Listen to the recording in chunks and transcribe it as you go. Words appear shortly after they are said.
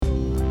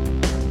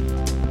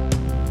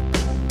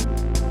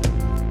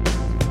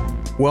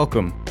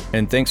Welcome,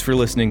 and thanks for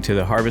listening to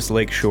the Harvest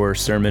Lakeshore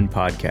Sermon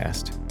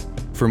Podcast.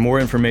 For more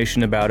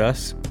information about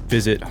us,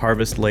 visit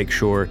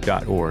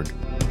harvestlakeshore.org.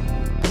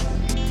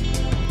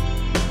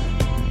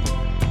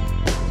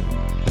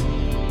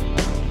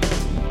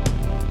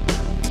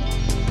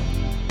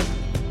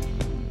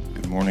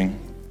 Good morning.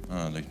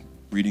 The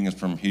reading is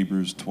from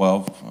Hebrews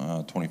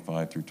 12,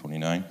 25 through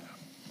 29.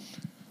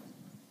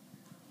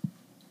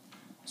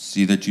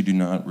 See that you do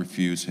not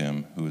refuse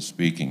him who is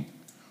speaking.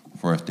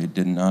 For if they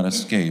did not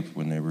escape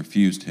when they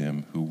refused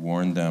him who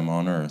warned them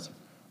on earth,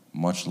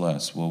 much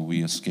less will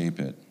we escape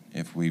it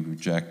if we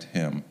reject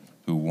him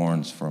who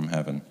warns from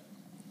heaven.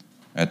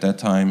 At that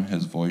time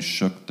his voice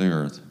shook the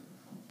earth,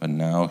 but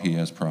now he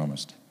has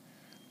promised,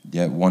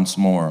 yet once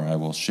more I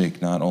will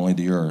shake not only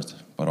the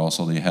earth, but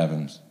also the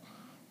heavens.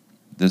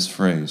 This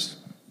phrase,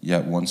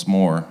 yet once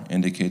more,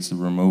 indicates the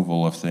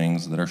removal of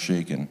things that are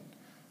shaken,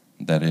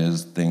 that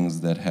is, things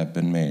that have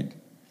been made,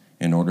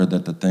 in order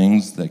that the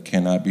things that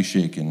cannot be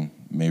shaken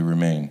may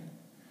remain.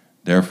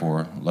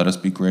 Therefore, let us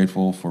be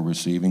grateful for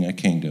receiving a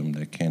kingdom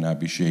that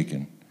cannot be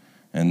shaken,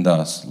 and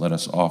thus let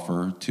us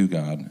offer to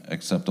God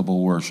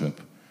acceptable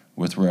worship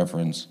with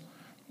reverence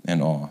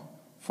and awe,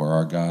 for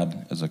our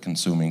God is a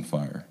consuming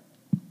fire.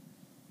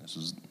 This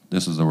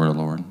is the word of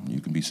the Lord.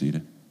 You can be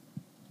seated.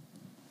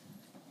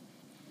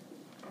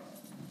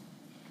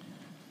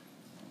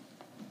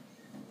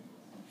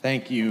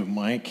 Thank you,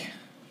 Mike,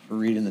 for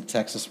reading the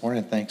text this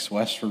morning. Thanks,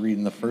 Wes, for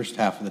reading the first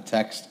half of the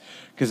text,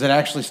 because it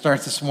actually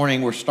starts this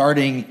morning. We're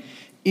starting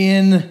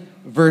in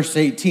verse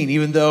 18.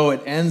 Even though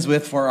it ends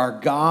with, for our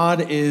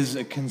God is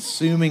a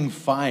consuming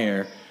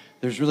fire,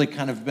 there's really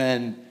kind of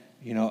been,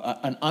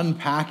 an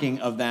unpacking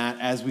of that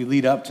as we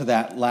lead up to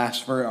that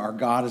last verse, our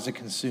God is a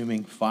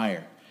consuming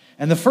fire.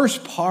 And the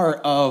first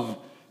part of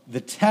the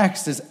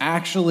text is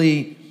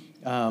actually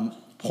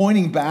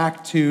pointing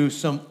back to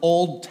some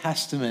Old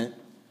Testament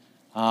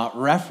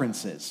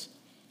references.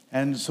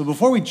 And so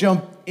before we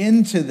jump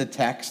into the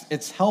text,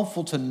 it's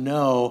helpful to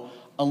know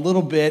a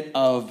little bit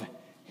of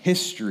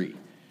history.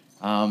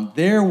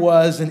 There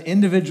was an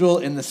individual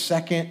in the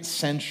 2nd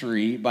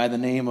century by the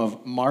name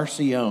of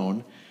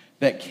Marcion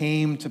that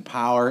came to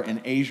power in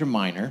Asia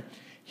Minor.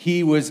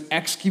 He was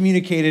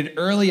excommunicated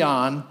early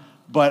on,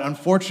 but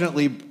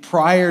unfortunately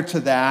prior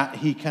to that,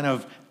 he kind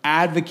of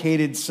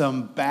advocated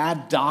some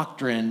bad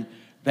doctrine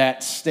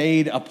that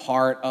stayed a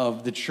part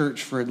of the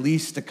church for at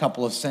least a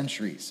couple of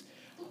centuries.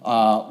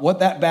 What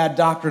that bad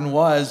doctrine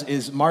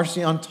is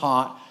Marcion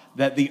taught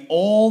that the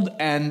Old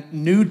and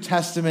New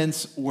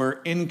Testaments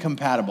were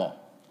incompatible.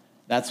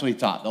 That's what he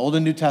taught. The Old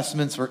and New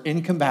Testaments were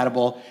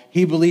incompatible.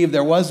 He believed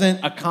there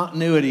wasn't a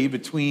continuity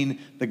between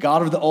the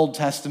God of the Old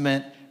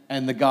Testament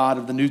and the God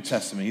of the New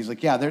Testament. He's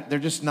like, they're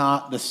just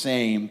not the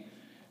same.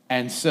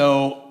 And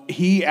so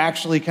he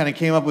actually kind of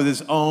came up with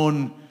his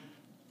own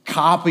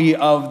copy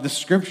of the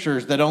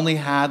scriptures that only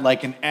had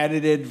like an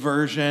edited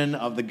version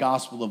of the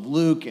Gospel of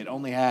Luke. It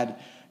only had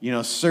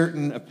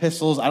certain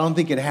epistles. I don't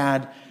think it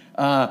had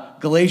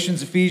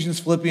Galatians, Ephesians,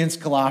 Philippians,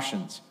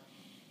 Colossians.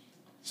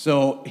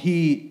 So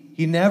he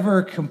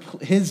never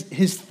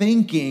his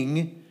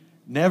thinking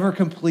never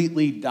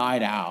completely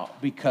died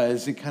out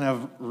because it kind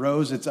of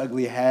rose its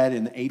ugly head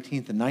in the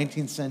 18th and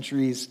 19th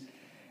centuries.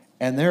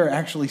 And there are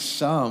actually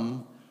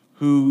some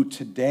who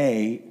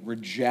today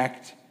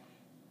reject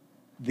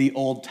the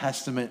Old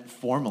Testament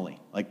formally.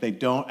 Like they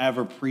don't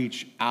ever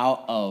preach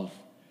out of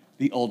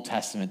the Old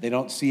Testament. They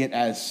don't see it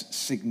as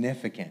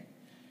significant.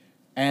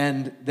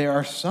 And there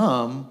are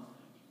some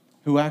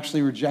who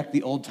actually reject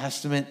the Old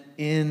Testament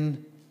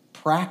in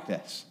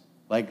practice.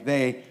 Like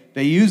they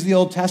use the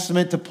Old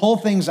Testament to pull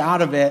things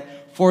out of it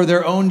for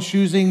their own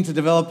choosing, to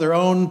develop their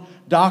own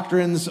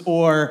doctrines,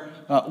 or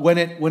when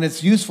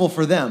it's useful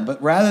for them.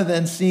 But rather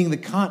than seeing the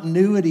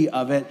continuity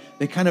of it,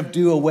 they kind of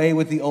do away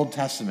with the Old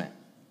Testament.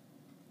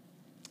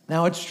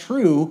 Now, it's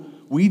true,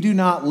 we do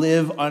not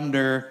live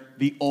under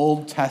the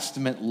Old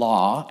Testament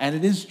law, and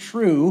it is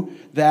true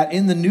that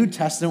in the New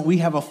Testament we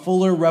have a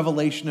fuller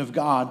revelation of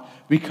God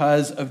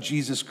because of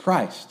Jesus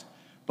Christ.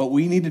 But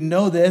we need to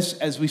know this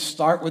as we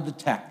start with the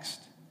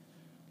text.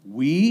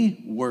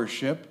 We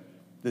worship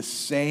the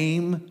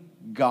same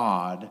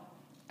God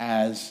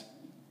as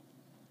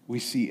we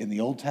see in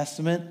the Old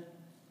Testament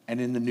and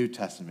in the New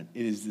Testament.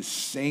 It is the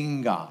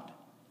same God.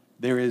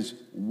 There is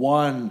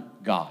one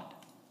God.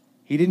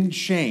 He didn't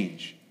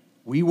change.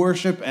 We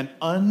worship an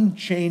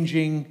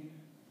unchanging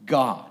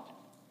God.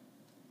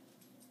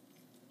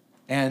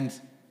 And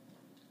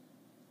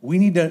we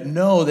need to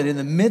know that in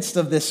the midst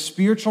of this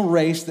spiritual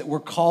race that we're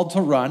called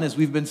to run, as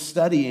we've been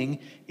studying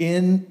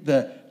in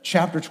the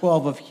chapter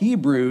 12 of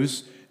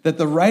Hebrews, that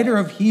the writer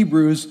of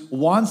Hebrews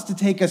wants to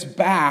take us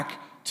back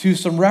to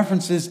some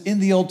references in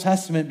the Old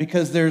Testament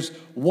because there's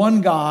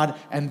one God,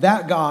 and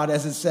that God,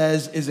 as it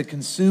says, is a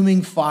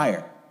consuming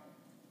fire.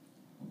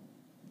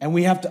 And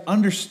we have to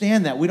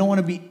understand that. We don't want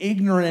to be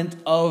ignorant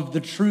of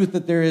the truth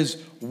that there is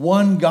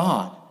one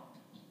God.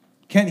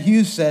 Kent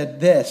Hughes said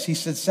this. He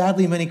said,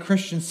 sadly, many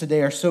Christians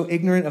today are so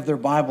ignorant of their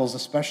Bibles,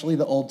 especially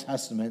the Old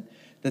Testament,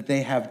 that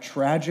they have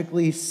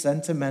tragically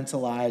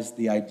sentimentalized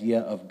the idea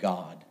of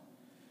God,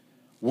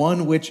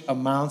 one which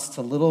amounts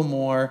to little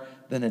more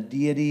than a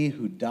deity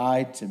who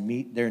died to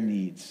meet their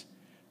needs.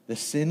 The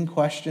sin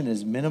question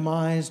is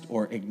minimized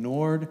or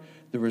ignored.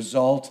 The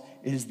result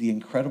is the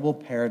incredible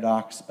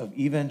paradox of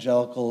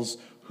evangelicals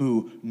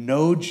who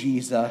know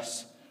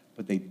Jesus,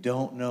 but they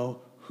don't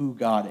know who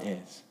God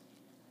is.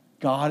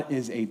 God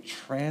is a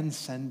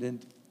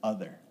transcendent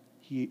other.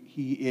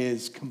 He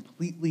is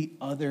completely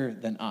other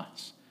than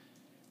us.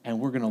 And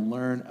we're going to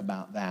learn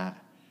about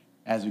that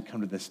as we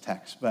come to this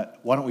text. But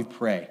why don't we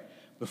pray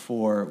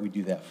before we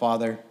do that?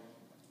 Father,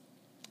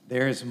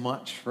 there is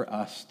much for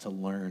us to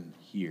learn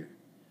here.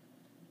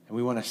 And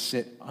we want to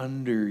sit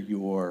under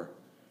your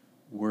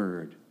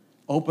word.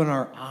 Open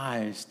our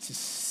eyes to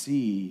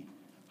see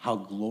how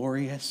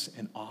glorious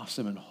and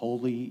awesome and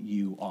holy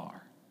you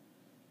are.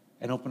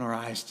 And open our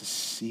eyes to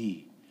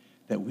see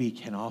that we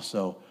can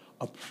also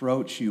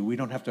approach you. We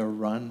don't have to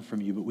run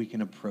from you, but we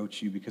can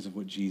approach you because of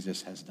what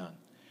Jesus has done.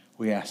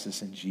 We ask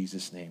this in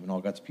Jesus' name. And all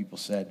God's people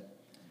said,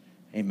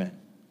 amen.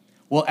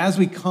 Well, as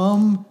we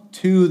come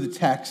to the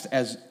text,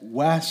 as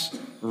Wes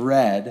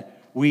read,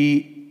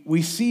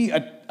 we see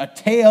a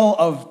tale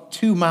of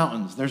two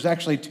mountains. There's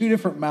actually two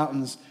different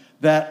mountains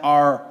that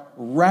are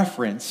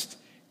referenced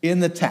in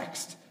the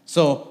text.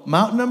 So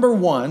mountain number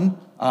one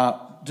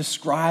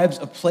describes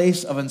a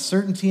place of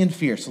uncertainty and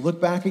fear. So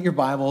look back at your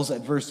Bibles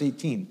at verse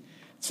 18.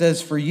 It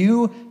says, "For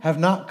you have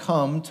not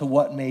come to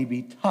what may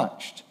be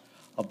touched,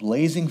 a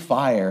blazing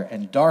fire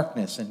and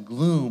darkness and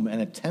gloom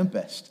and a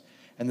tempest,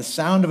 and the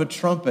sound of a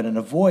trumpet and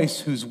a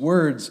voice whose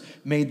words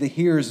made the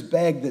hearers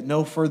beg that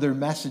no further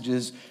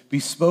messages be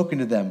spoken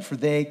to them, for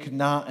they could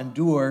not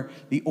endure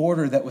the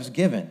order that was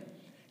given.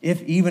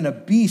 If even a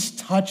beast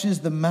touches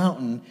the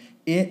mountain,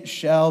 it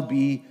shall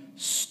be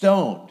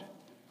stoned."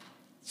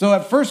 So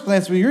at first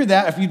glance, when you read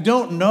that, if you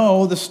don't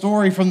know the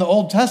story from the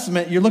Old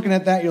Testament, you're looking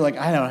at that, you're like,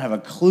 I don't have a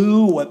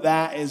clue what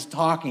that is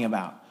talking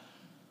about.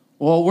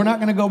 Well, we're not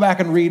going to go back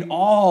and read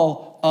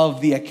all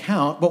of the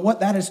account, but what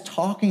that is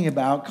talking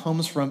about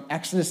comes from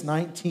Exodus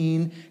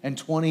 19 and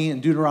 20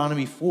 and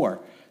Deuteronomy 4.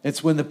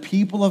 It's when the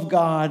people of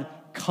God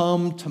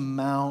come to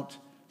Mount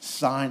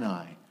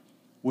Sinai,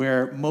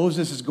 where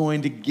Moses is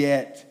going to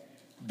get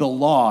the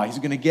law. He's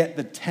going to get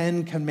the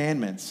 10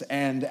 commandments.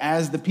 And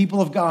as the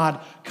people of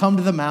God come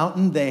to the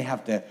mountain, they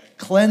have to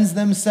cleanse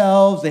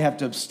themselves. They have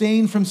to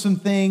abstain from some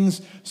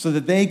things so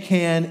that they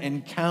can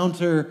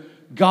encounter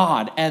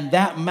God. And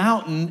that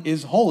mountain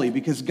is holy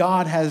because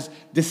God has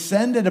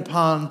descended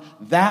upon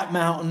that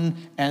mountain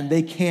and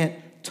they can't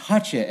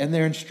touch it. And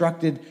they're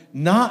instructed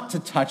not to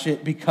touch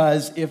it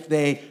because if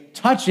they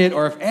touch it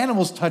or if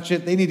animals touch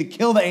it, they need to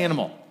kill the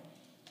animal.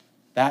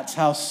 That's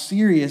how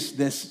serious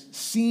this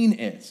scene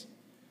is.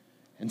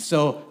 And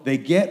so they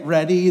get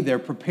ready. They're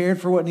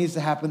prepared for what needs to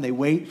happen. They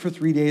wait for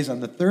 3 days.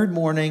 On the third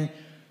morning,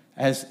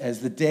 as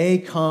the day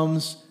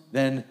comes,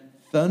 then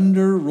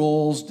thunder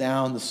rolls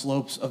down the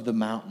slopes of the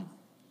mountain.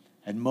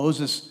 And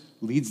Moses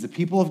leads the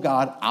people of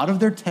God out of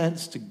their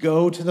tents to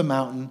go to the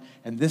mountain.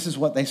 And this is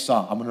what they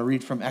saw. I'm going to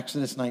read from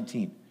Exodus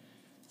 19.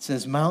 It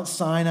says, "Mount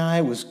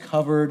Sinai was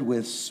covered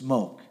with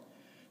smoke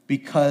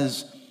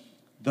because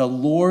the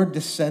Lord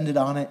descended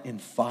on it in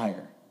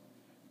fire.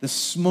 The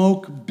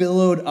smoke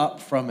billowed up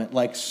from it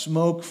like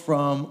smoke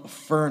from a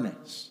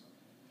furnace.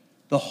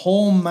 The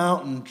whole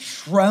mountain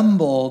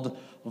trembled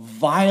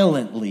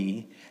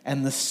violently,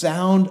 and the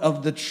sound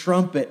of the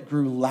trumpet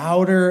grew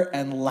louder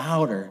and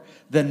louder.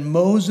 Then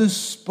Moses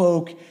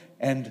spoke,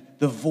 and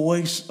the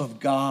voice of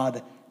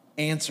God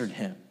answered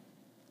him."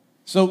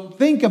 So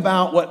think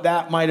about what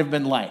that might have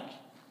been like.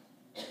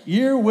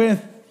 You're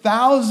with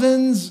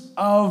thousands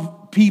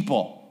of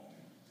people,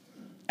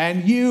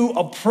 and you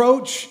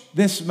approach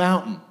this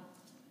mountain,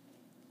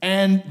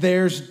 and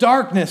there's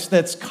darkness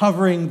that's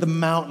covering the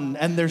mountain,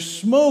 and there's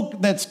smoke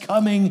that's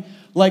coming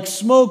like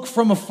smoke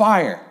from a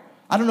fire.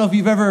 I don't know if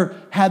you've ever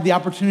had the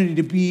opportunity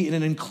to be in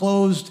an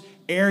enclosed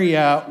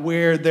area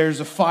where there's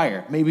a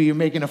fire. Maybe you're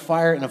making a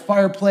fire in a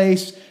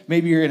fireplace.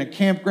 Maybe you're in a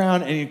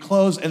campground and you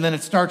close and then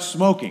it starts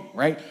smoking,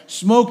 right?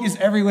 Smoke is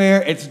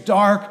everywhere. It's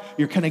dark.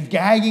 You're kind of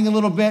gagging a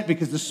little bit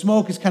because the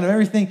smoke is kind of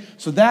everything.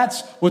 So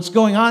that's what's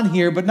going on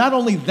here. But not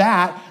only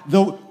that,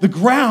 the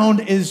ground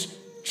is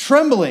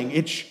trembling.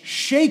 It's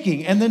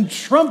shaking. And then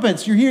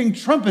trumpets, you're hearing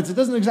trumpets. It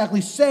doesn't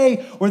exactly say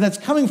where that's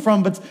coming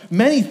from, but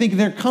many think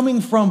they're coming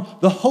from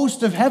the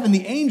host of heaven,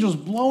 the angels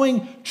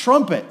blowing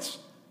trumpets.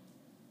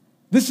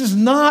 This is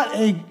not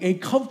a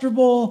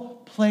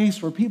comfortable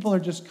place where people are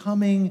just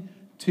coming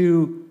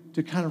to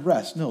kind of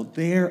rest. No,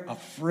 they're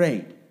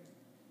afraid.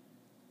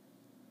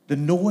 The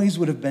noise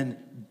would have been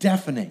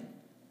deafening.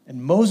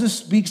 And Moses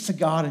speaks to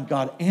God, and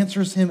God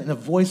answers him in a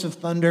voice of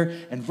thunder.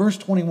 And verse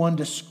 21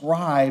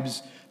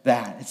 describes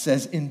that. It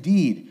says,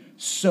 "Indeed,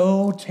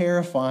 so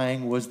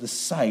terrifying was the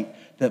sight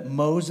that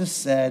Moses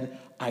said,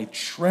 'I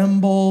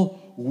tremble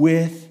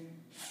with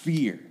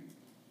fear.'"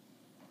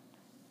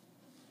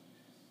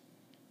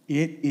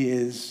 It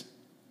is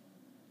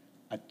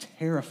a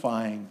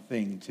terrifying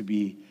thing to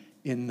be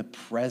in the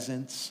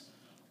presence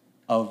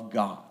of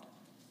God.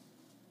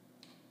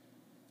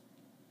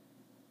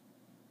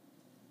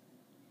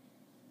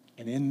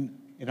 And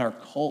in our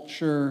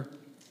culture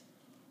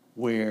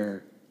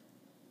where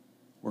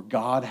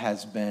God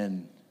has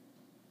been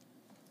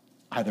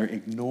either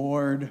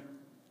ignored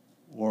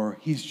or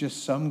he's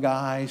just some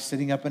guy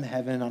sitting up in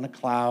heaven on a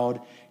cloud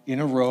in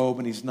a robe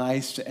and he's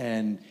nice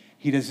and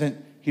he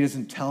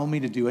doesn't tell me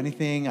to do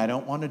anything I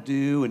don't want to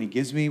do and he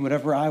gives me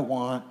whatever I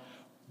want.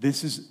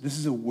 This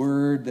is a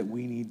word that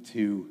we need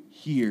to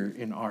hear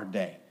in our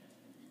day.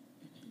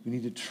 We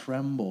need to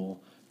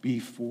tremble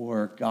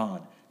before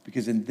God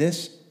because in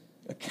this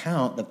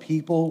account, the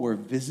people were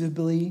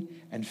visibly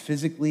and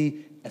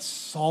physically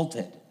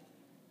assaulted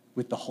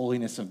with the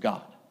holiness of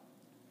God.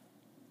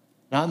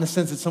 Not in the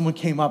sense that someone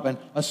came up and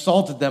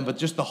assaulted them, but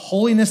just the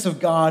holiness of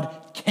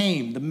God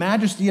came. The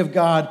majesty of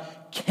God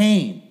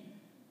came.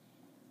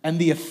 And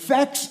the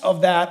effects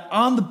of that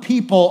on the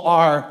people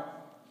are,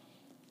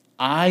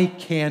 I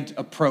can't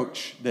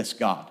approach this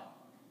God.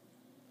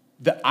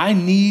 That I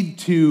need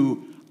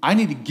to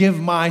give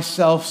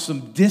myself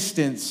some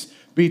distance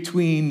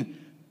between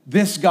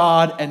this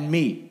God and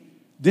me.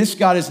 This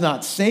God is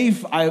not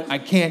safe. I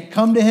can't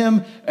come to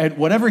him. And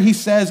whatever he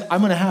says,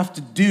 I'm going to have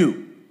to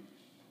do.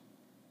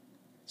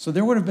 So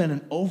there would have been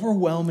an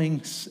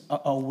overwhelming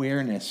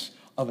awareness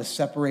of a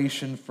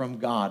separation from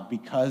God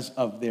because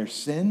of their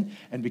sin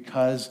and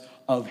because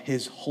of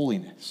his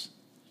holiness.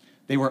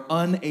 They were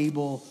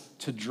unable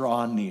to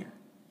draw near.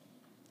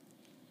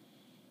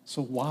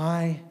 So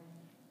why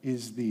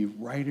is the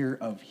writer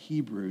of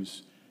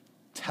Hebrews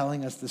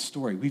telling us this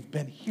story? We've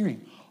been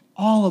hearing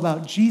all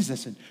about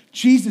Jesus, and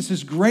Jesus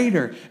is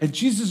greater, and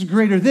Jesus is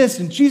greater this,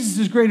 and Jesus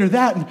is greater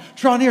that, and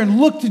draw near and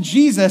look to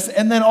Jesus,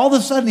 and then all of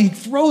a sudden he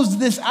throws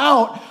this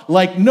out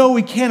like, no,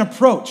 we can't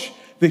approach.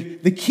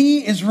 The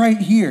key is right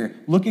here.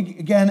 Look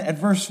again at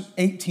verse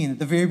 18 at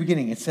the very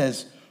beginning. It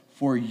says,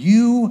 for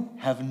you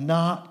have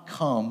not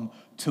come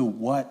to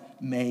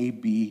what may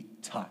be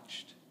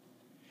touched.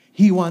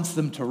 He wants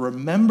them to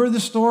remember the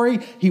story.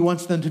 He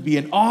wants them to be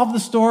in awe of the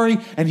story,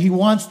 and he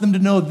wants them to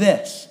know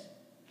this.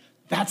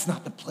 That's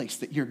not the place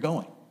that you're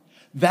going.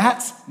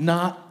 That's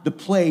not the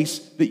place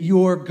that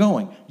you're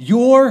going.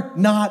 You're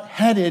not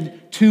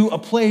headed to a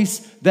place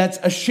that's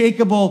a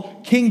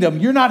shakeable kingdom.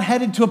 You're not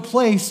headed to a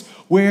place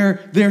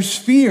where there's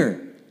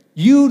fear.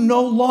 You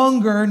no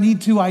longer need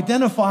to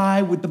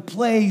identify with the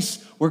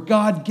place where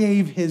God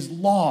gave his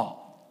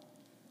law.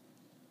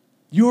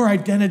 Your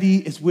identity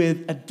is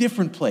with a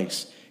different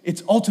place.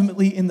 It's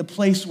ultimately in the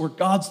place where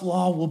God's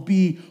law will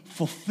be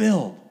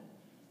fulfilled.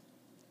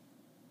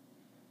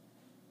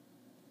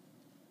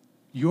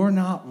 You're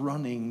not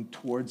running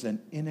towards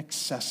an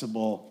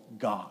inaccessible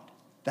God.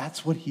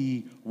 That's what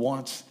he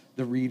wants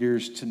the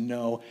readers to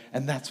know,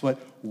 and that's what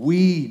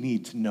we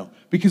need to know.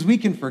 Because we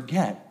can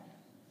forget.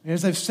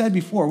 As I've said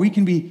before, we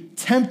can be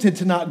tempted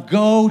to not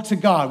go to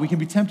God. We can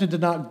be tempted to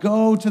not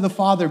go to the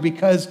Father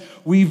because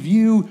we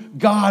view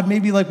God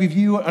maybe like we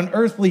view an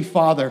earthly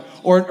father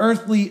or an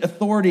earthly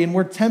authority, and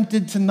we're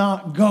tempted to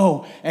not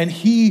go. And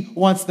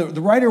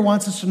the writer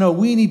wants us to know,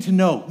 we need to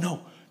know,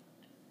 no,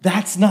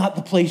 that's not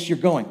the place you're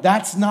going.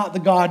 That's not the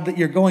God that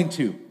you're going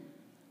to.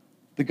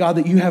 The God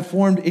that you have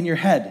formed in your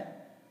head.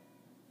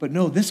 But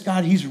no, this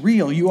God, he's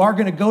real. You are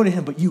going to go to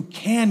him, but you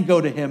can go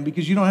to him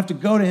because you don't have to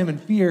go to him in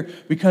fear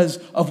because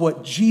of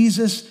what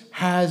Jesus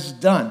has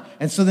done.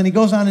 And so then he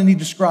goes on and he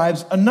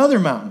describes another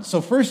mountain. So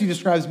first he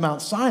describes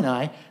Mount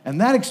Sinai and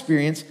that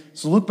experience.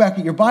 So look back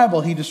at your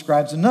Bible, he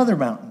describes another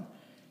mountain.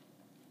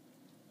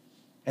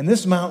 And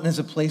this mountain is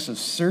a place of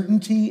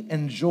certainty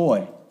and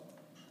joy.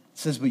 It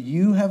says, but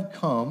you have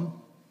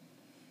come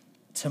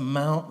to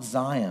Mount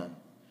Zion,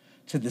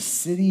 to the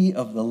city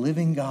of the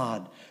living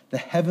God, the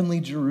heavenly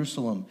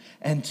Jerusalem,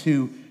 and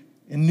to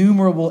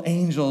innumerable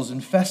angels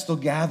and festal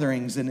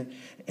gatherings. And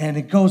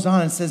it goes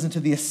on and says, and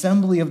to the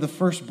assembly of the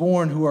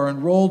firstborn who are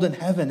enrolled in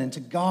heaven, and to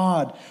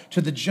God,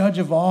 to the judge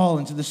of all,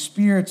 and to the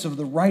spirits of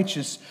the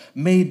righteous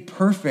made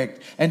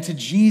perfect, and to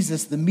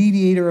Jesus, the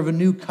mediator of a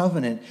new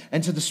covenant,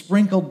 and to the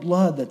sprinkled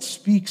blood that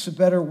speaks a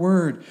better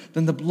word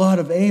than the blood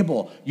of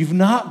Abel. You've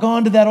not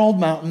gone to that old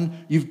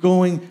mountain, you're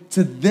going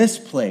to this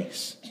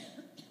place.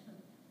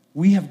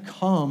 We have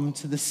come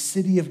to the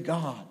city of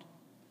God.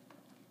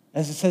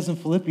 As it says in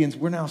Philippians,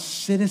 we're now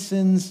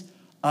citizens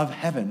of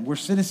heaven. We're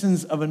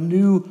citizens of a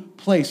new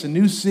place, a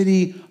new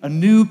city, a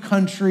new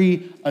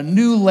country, a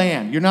new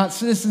land. You're not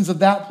citizens of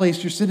that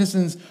place. You're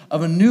citizens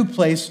of a new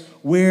place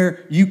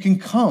where you can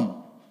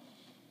come.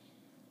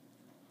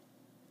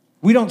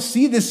 We don't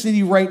see this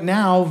city right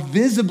now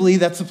visibly.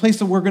 That's the place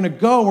that we're going to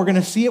go. We're going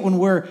to see it when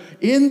we're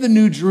in the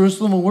new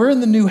Jerusalem, when we're in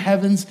the new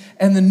heavens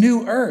and the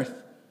new earth.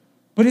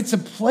 But it's a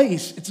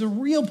place. It's a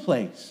real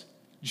place.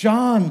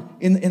 John,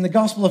 in the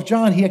Gospel of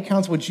John, he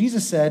accounts what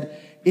Jesus said,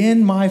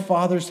 in my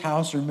Father's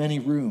house are many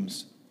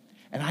rooms,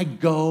 and I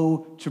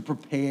go to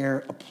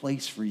prepare a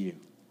place for you.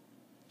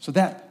 So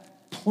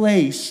that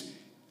place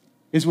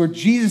is where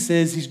Jesus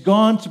is. He's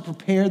gone to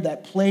prepare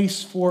that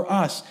place for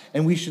us,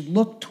 and we should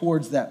look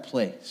towards that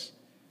place.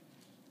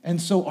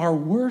 And so our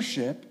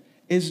worship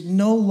is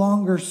no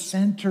longer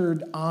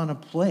centered on a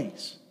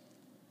place.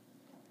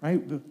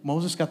 Right?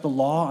 Moses got the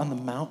law on the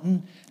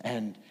mountain,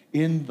 and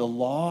in the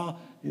law,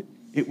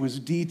 it was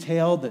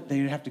detailed that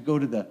they'd have to go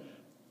to the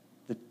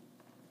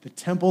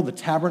temple, the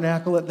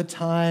tabernacle at the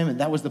time, and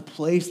that was the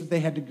place that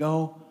they had to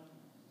go.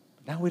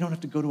 Now we don't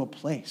have to go to a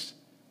place.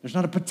 There's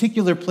not a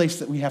particular place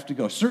that we have to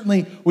go.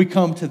 Certainly, we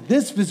come to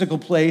this physical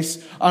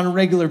place on a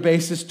regular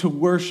basis to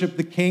worship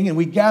the King, and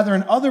we gather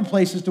in other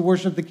places to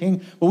worship the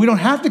King, but we don't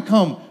have to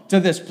come to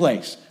this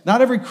place.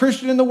 Not every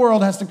Christian in the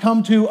world has to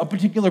come to a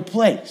particular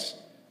place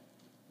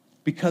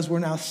because we're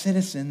now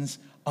citizens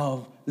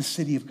of the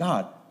city of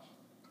God.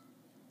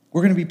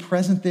 We're going to be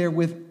present there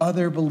with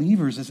other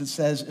believers, as it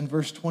says in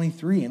verse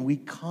 23, and we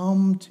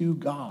come to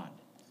God.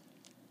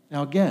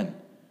 Now again,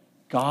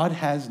 God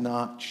has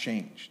not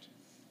changed.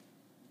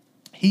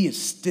 He is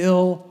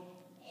still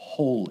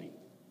holy.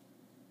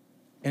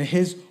 And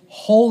his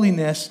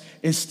holiness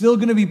is still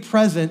going to be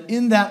present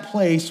in that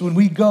place when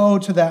we go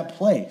to that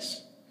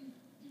place.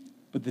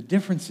 But the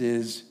difference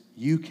is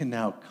you can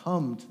now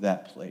come to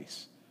that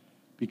place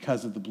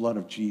because of the blood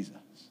of Jesus.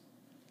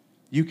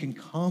 You can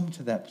come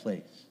to that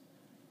place.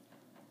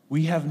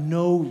 We have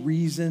no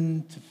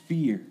reason to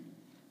fear.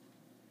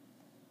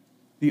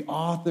 The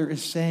author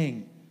is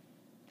saying,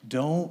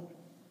 don't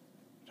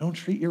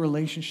treat your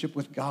relationship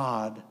with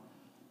God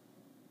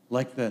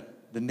like the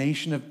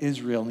nation of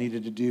Israel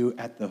needed to do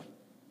at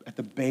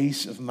the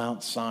base of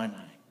Mount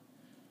Sinai,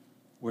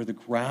 where the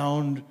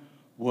ground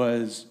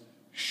was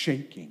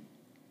shaking.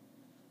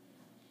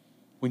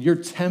 When you're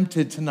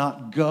tempted to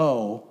not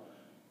go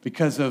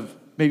because of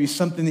maybe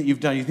something that you've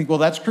done, you think, well,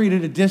 that's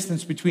created a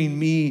distance between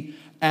me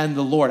and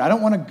the Lord. I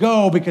don't want to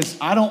go because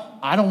I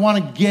don't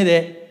want to get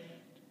it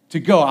to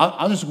go.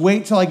 I'll just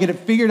wait till I get it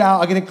figured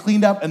out, I'll get it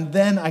cleaned up, and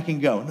then I can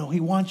go. No, he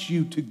wants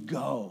you to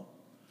go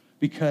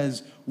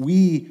because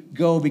we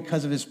go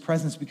because of his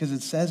presence, because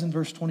it says in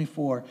verse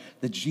 24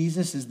 that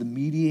Jesus is the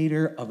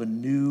mediator of a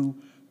new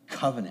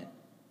covenant.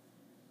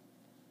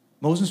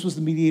 Moses was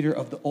the mediator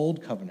of the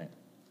old covenant.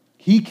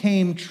 He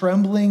came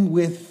trembling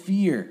with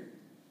fear.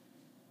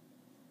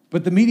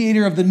 But the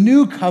mediator of the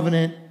new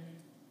covenant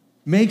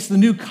makes the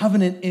new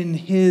covenant in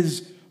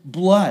his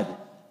blood.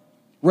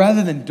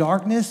 Rather than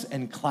darkness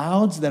and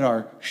clouds that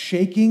are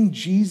shaking,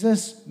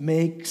 Jesus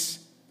makes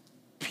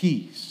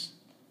peace.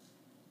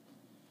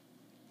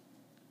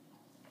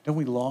 Don't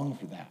we long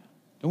for that?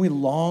 Don't we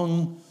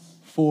long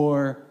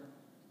for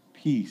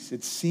peace?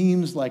 It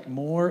seems like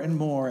more and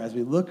more as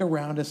we look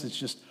around us, it's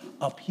just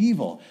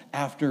upheaval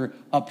after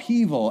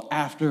upheaval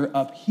after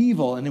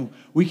upheaval. And then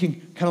we can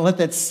kind of let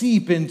that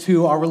seep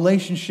into our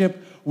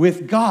relationship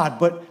with God,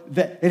 but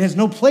that it has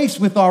no place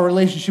with our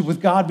relationship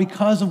with God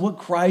because of what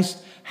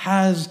Christ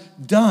has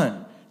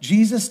done.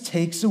 Jesus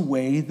takes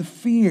away the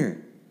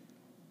fear.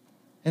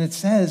 And it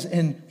says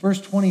in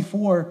verse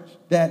 24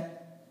 that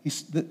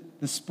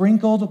the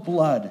sprinkled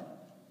blood,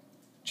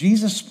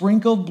 Jesus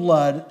sprinkled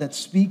blood that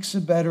speaks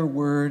a better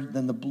word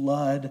than the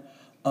blood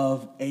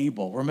of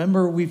Abel.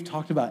 Remember, we've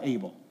talked about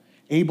Abel.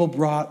 Abel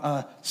brought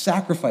a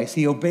sacrifice.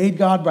 He obeyed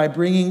God by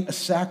bringing a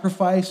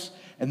sacrifice,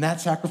 and that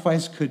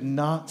sacrifice could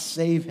not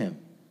save him.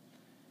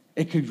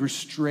 It could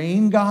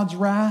restrain God's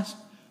wrath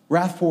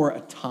for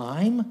a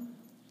time,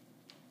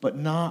 but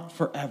not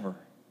forever.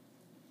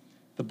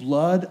 The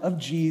blood of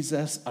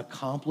Jesus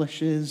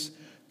accomplishes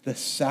the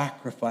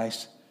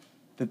sacrifice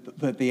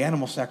that the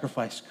animal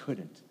sacrifice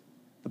couldn't.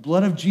 The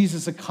blood of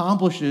Jesus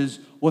accomplishes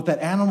what that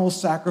animal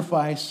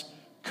sacrifice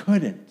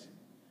couldn't.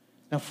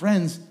 Now,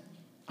 friends,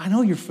 I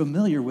know you're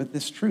familiar with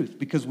this truth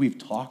because we've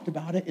talked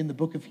about it in the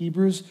book of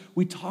Hebrews.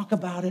 We talk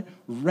about it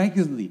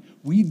regularly.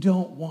 We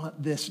don't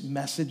want this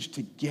message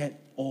to get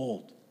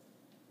old.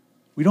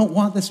 We don't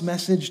want this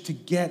message to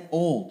get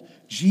old.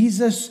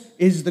 Jesus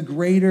is the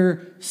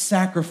greater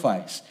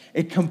sacrifice.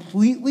 It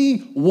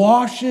completely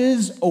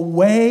washes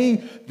away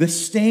the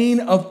stain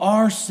of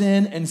our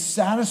sin and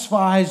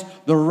satisfies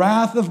the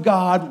wrath of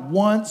God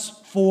once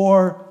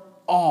for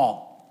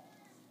all.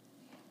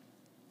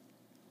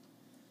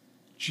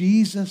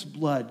 Jesus'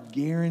 blood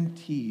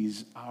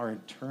guarantees our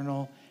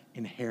eternal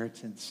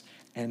inheritance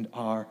and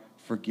our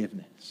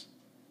forgiveness.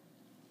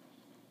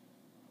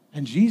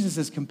 And Jesus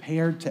is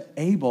compared to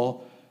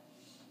Abel.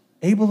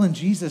 Abel and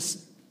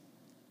Jesus,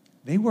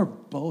 they were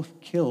both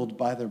killed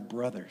by their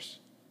brothers.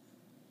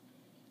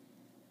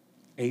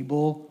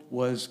 Abel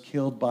was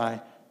killed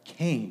by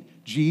Cain.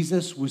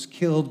 Jesus was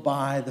killed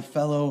by the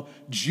fellow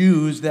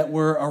Jews that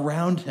were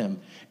around him.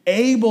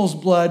 Abel's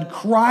blood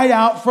cried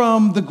out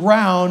from the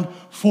ground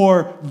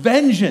for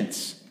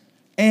vengeance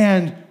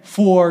and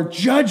for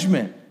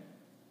judgment.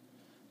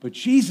 But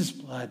Jesus'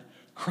 blood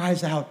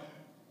cries out,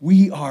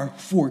 we are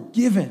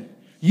forgiven.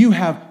 You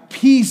have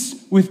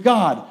peace with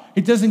God.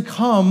 It doesn't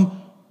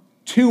come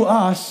to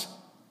us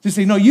to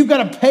say, no, you've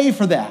got to pay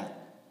for that.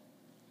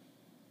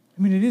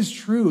 I mean, it is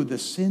true, the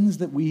sins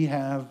that we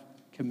have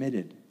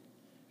committed,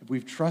 if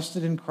we've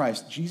trusted in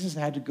Christ, Jesus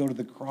had to go to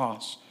the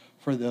cross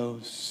for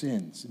those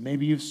sins.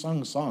 Maybe you've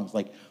sung songs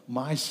like,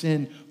 my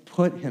sin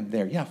put him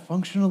there. Yeah,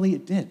 functionally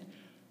it did.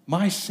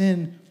 My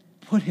sin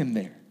put him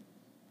there.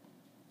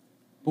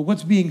 But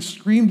what's being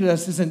screamed at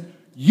us isn't,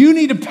 you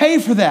need to pay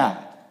for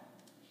that.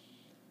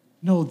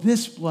 No,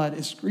 this blood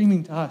is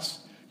screaming to us,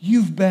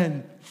 you've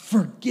been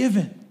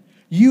forgiven.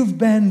 You've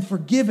been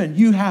forgiven.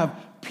 You have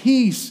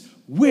peace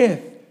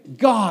with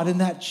God,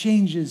 and that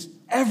changes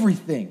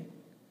everything.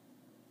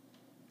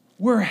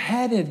 We're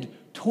headed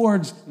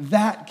towards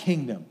that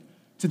kingdom,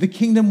 to the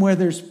kingdom where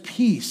there's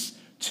peace,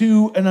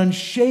 to an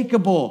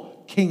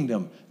unshakable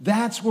kingdom.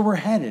 That's where we're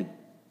headed.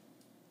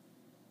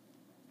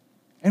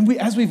 And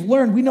as we've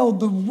learned, we know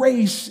the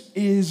race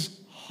is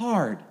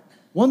hard.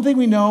 One thing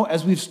we know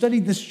as we've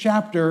studied this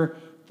chapter,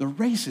 the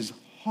race is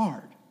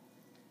hard.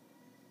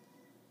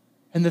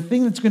 And the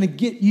thing that's going to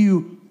get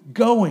you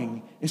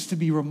going is to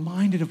be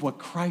reminded of what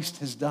Christ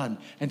has done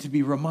and to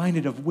be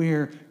reminded of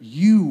where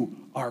you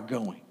are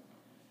going.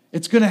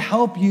 It's going to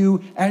help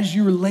you as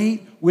you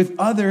relate with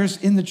others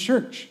in the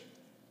church.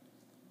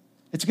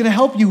 It's going to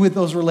help you with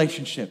those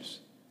relationships.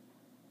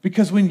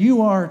 Because when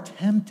you are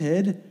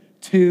tempted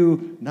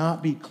to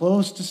not be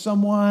close to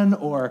someone,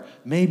 or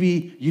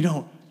maybe you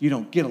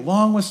don't get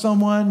along with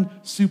someone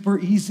super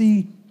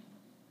easy,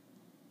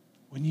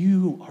 when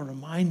you are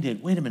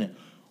reminded, wait a minute,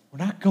 we're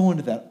not going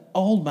to that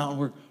old mountain,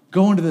 we're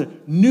going to the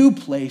new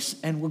place,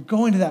 and we're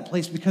going to that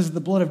place because of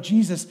the blood of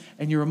Jesus,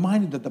 and you're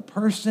reminded that the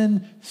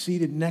person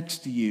seated next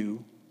to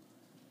you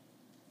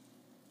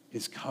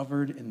is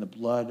covered in the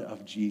blood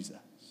of Jesus.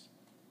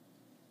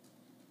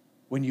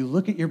 When you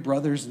look at your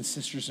brothers and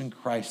sisters in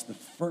Christ, the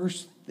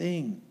first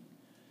thing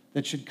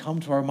that should come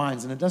to our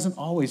minds, and it doesn't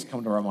always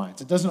come to our minds.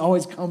 It doesn't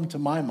always come to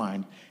my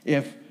mind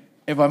if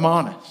I'm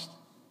honest.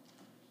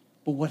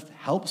 But what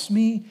helps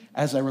me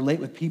as I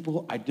relate with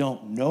people I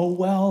don't know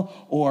well,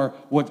 or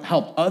what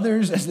helped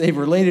others as they've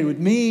related with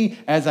me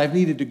as I've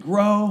needed to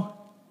grow,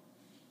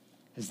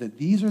 is that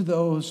these are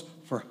those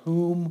for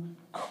whom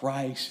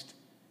Christ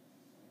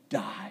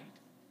died.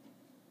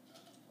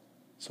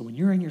 So when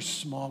you're in your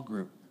small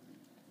group,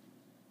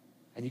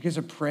 and you guys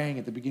are praying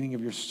at the beginning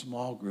of your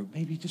small group,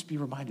 maybe just be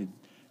reminded,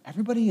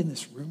 everybody in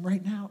this room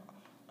right now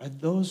are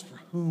those for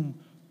whom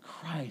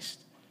Christ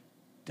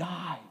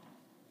died.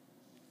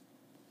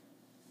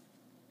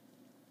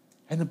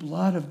 And the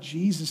blood of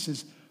Jesus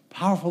is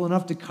powerful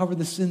enough to cover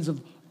the sins of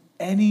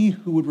any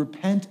who would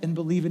repent and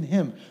believe in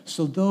him.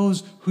 So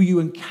those who you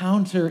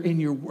encounter in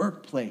your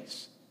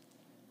workplace,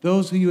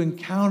 those who you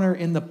encounter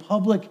in the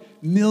public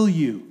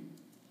milieu,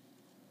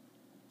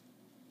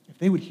 if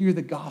they would hear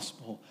the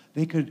gospel,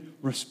 they could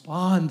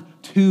respond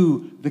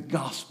to the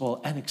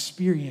gospel and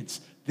experience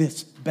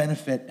this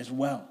benefit as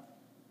well.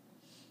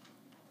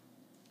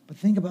 But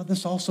think about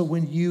this also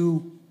when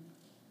you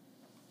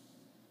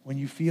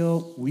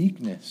feel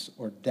weakness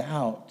or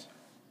doubt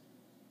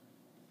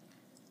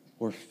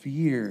or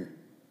fear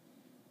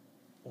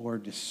or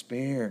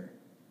despair.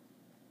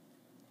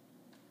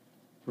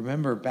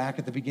 Remember, back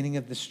at the beginning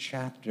of this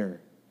chapter,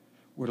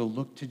 we're to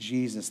look to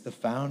Jesus, the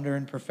founder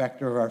and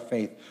perfecter of our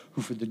faith,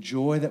 who for the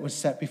joy that was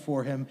set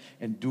before him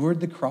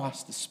endured the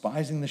cross,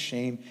 despising the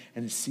shame,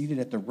 and is seated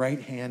at the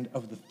right hand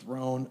of the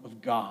throne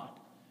of God.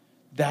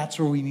 That's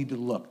where we need to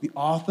look. The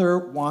author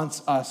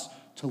wants us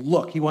to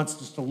look. He wants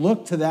us to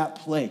look to that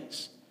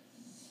place.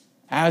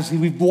 As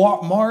we've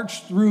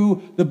marched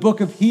through the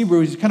book of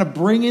Hebrews, he's kind of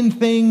bringing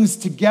things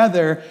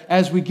together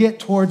as we get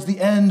towards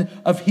the end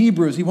of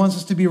Hebrews. He wants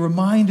us to be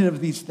reminded of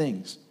these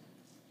things.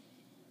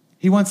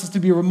 He wants us to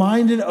be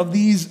reminded of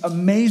these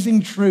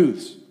amazing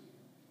truths.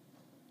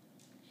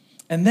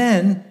 And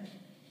then,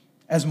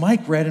 as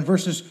Mike read in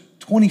verses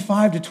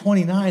 25 to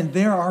 29,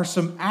 there are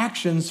some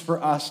actions for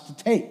us to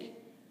take.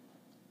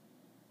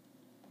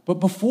 But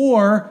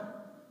before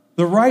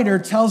the writer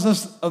tells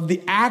us of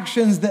the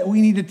actions that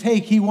we need to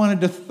take, he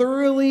wanted to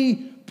thoroughly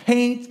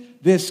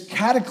paint this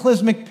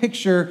cataclysmic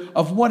picture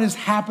of what has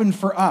happened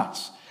for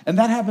us. And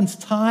that happens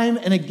time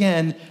and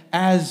again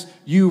as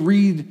you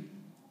read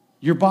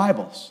your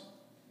Bibles.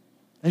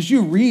 As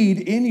you read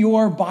in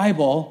your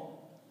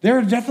Bible, there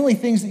are definitely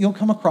things that you'll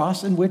come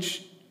across in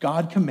which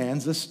God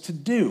commands us to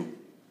do.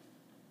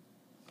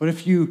 But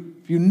if you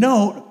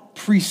note,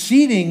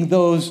 preceding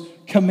those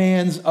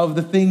commands of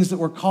the things that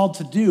we're called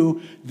to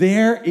do,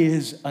 there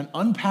is an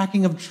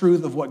unpacking of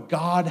truth of what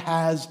God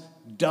has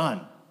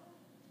done.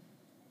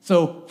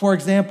 So, for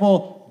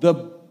example,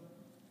 the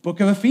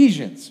book of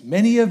Ephesians.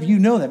 Many of you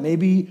know that.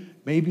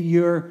 Maybe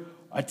you're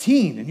a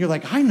teen and you're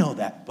like, I know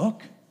that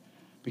book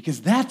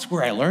because that's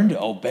where I learned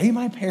to obey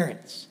my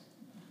parents.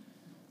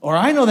 Or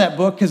I know that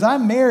book because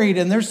I'm married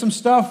and there's some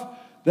stuff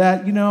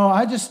that,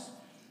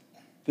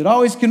 that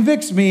always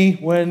convicts me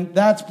when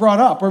that's brought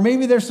up. Or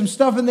maybe there's some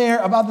stuff in there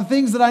about the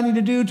things that I need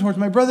to do towards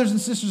my brothers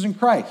and sisters in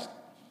Christ.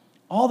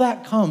 All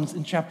that comes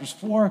in chapters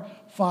 4,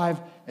 5,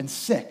 and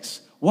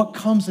 6. What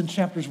comes in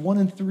chapters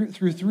 1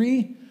 through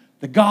 3?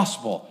 The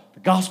gospel. The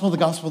gospel, the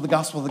gospel, the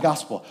gospel, the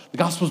gospel. The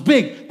gospel's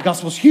big. The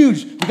gospel's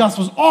huge. The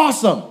gospel's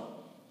awesome.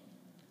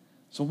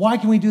 So why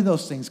can we do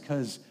those things?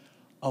 Because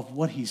of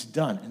what he's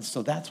done. And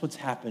so that's what's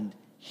happened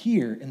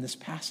here in this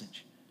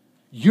passage.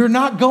 You're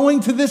not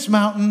going to this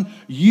mountain.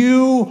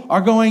 You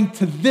are going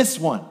to this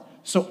one.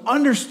 So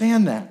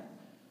understand that.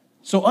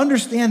 So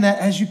understand that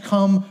as you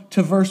come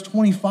to verse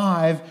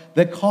 25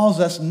 that calls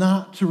us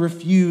not to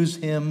refuse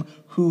him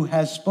who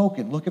has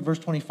spoken. Look at verse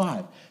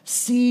 25.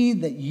 See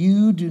that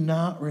you do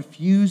not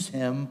refuse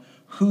him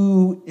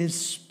who is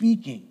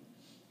speaking.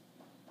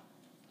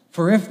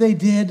 For if they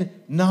did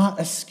not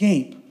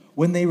escape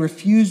when they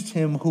refused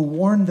him who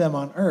warned them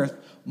on earth,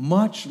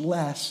 much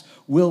less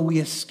will we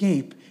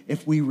escape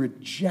if we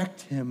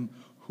reject him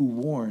who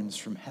warns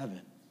from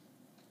heaven.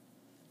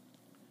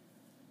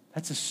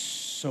 That's a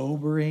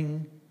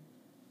sobering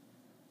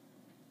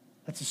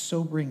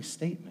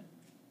statement.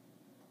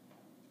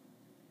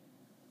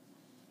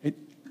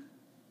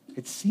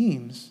 It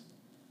seems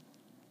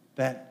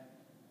that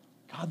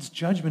God's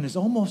judgment is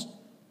almost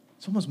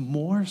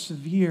more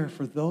severe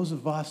for those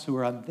of us who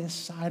are on this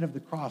side of the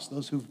cross,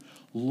 those who've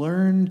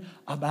learned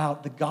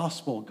about the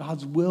gospel,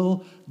 God's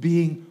will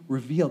being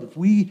revealed. If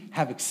we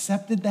have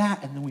accepted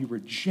that and then we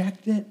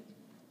reject it,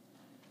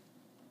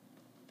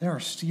 there are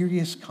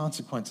serious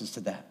consequences to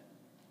that.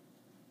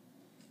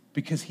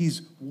 Because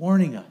he's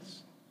warning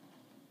us.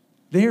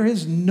 There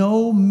is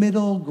no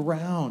middle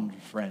ground,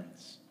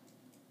 friends,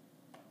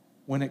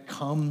 when it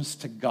comes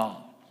to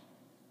God.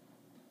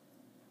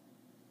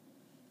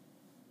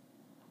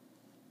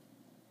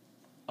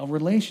 A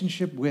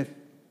relationship with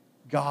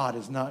God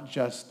is not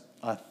just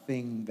a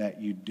thing that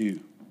you do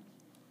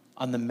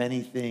on the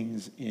many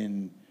things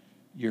in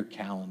your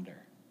calendar.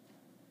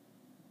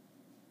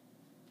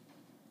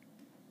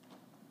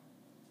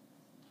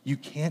 You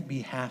can't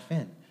be half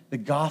in. The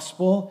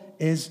gospel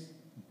is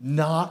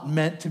not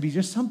meant to be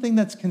just something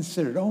that's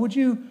considered. Oh, would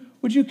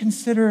you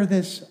consider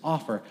this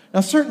offer?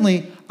 Now,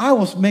 certainly, I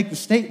will make the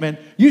statement,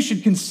 you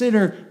should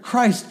consider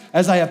Christ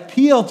as I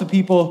appeal to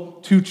people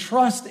to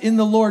trust in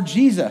the Lord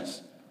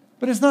Jesus.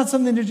 But it's not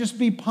something to just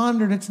be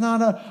pondered. It's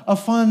not a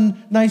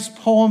fun, nice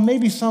poem,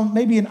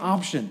 maybe an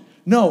option.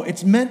 No,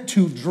 it's meant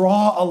to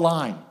draw a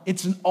line.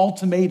 It's an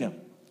ultimatum.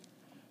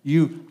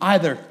 You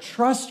either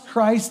trust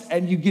Christ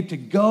and you get to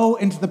go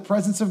into the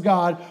presence of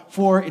God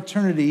for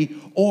eternity,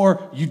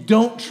 or you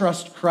don't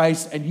trust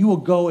Christ and you will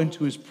go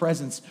into his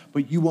presence,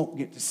 but you won't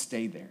get to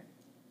stay there.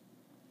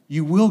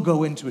 You will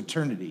go into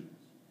eternity.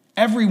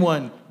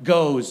 Everyone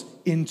goes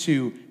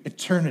into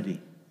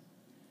eternity.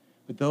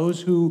 But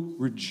those who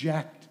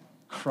reject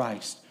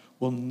Christ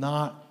will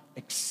not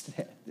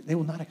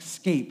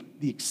escape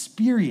the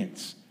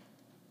experience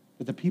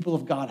that the people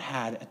of God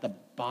had at the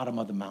bottom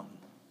of the mountain.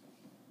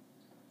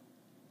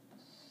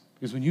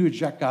 Because when you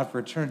reject God for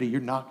eternity,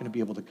 you're not going to be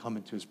able to come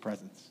into his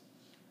presence.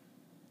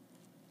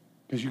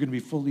 Because you're going to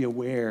be fully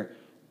aware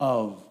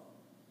of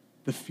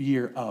the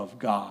fear of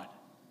God.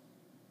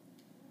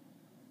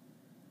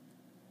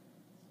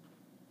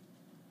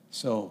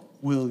 So,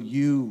 will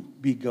you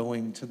be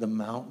going to the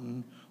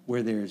mountain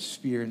where there's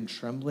fear and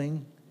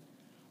trembling?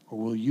 Or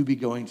will you be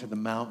going to the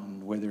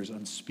mountain where there's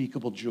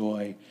unspeakable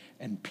joy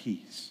and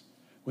peace?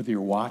 Whether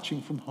you're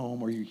watching from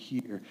home or you're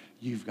here,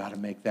 you've got to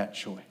make that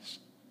choice.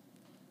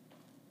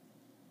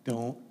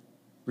 Don't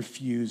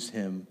refuse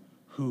him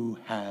who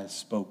has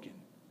spoken.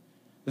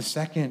 The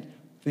second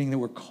thing that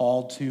we're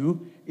called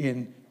to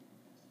in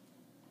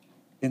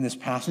this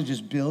passage is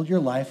build your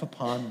life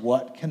upon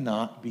what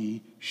cannot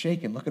be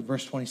shaken. Look at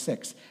verse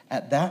 26.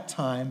 At that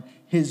time,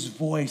 his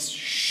voice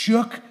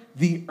shook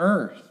the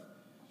earth.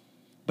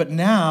 But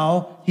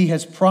now he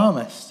has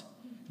promised,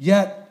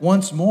 yet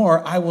once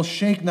more I will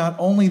shake not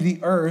only the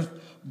earth,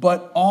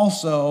 but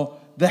also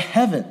the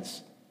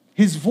heavens.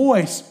 His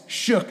voice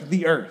shook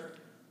the earth.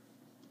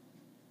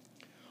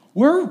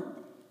 We're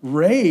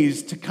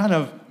raised to kind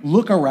of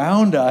look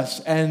around us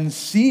and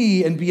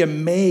see and be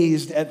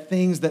amazed at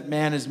things that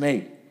man has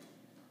made.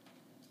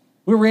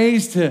 We're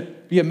raised to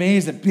be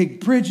amazed at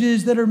big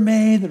bridges that are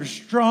made, that are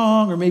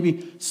strong, or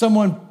maybe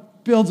someone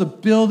builds a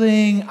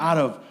building out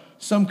of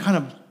some kind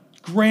of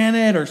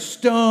granite or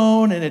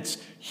stone, and it's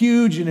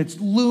huge and it's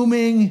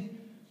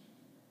looming.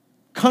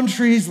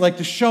 Countries like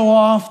to show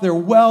off their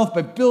wealth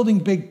by building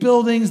big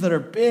buildings that are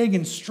big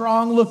and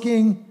strong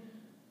looking.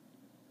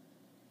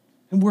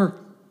 And we're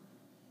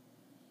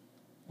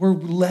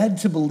led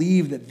to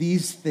believe that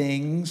these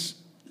things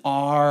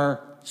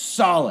are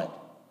solid.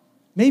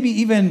 Maybe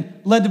even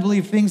led to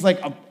believe things like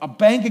a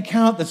bank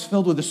account that's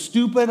filled with a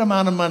stupid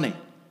amount of money.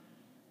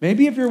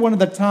 Maybe if you're one of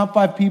the top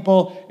 5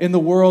 people in the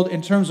world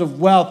in terms of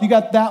wealth, you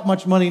got that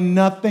much money,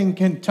 nothing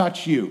can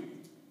touch you.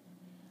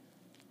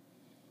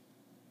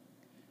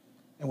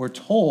 And we're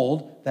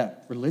told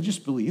that religious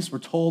beliefs, we're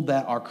told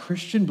that our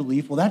Christian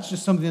belief, well, that's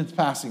just something that's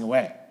passing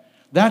away.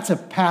 That's a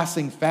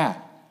passing fad.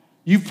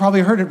 You've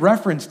probably heard it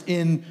referenced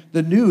in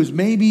the news,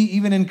 maybe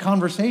even in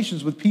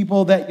conversations with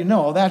people that you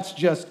know. That's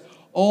just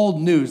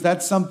old news.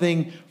 That's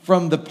something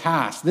from the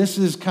past. This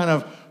is kind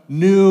of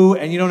new,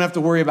 and you don't have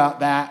to worry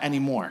about that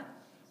anymore.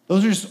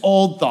 Those are just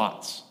old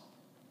thoughts.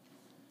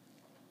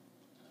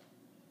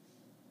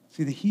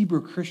 See, the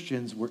Hebrew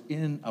Christians were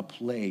in a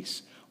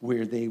place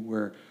where they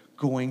were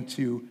going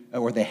to,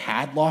 or they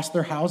had lost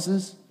their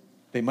houses.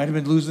 They might have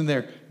been losing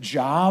their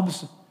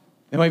jobs.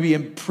 They might be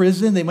in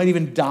prison. They might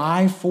even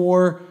die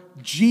for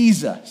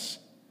Jesus.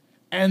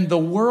 And the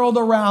world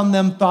around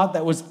them thought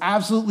that was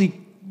absolutely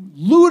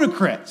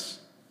ludicrous.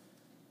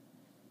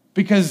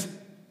 Because,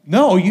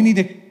 no, you need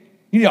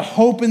to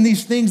hope in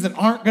these things that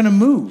aren't going to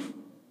move.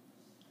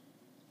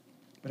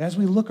 But as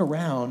we look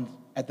around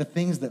at the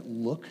things that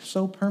look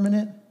so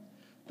permanent,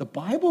 the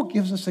Bible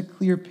gives us a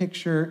clear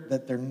picture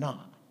that they're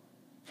not.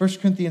 1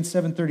 Corinthians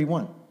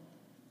 7:31,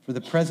 for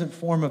the present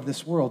form of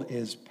this world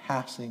is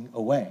passing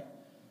away.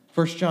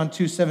 1 John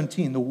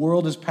 2:17, the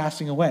world is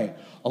passing away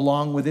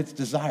along with its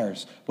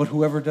desires, but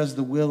whoever does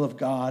the will of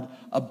God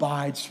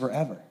abides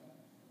forever.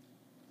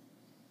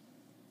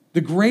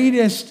 The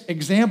greatest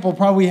example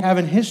probably we have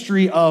in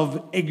history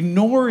of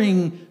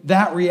ignoring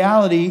that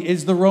reality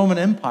is the Roman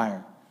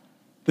Empire.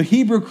 The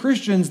Hebrew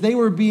Christians, they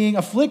were being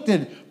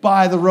afflicted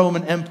by the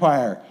Roman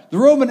Empire. The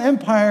Roman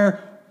Empire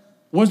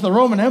was the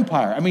Roman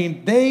Empire. I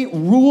mean, they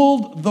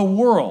ruled the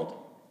world.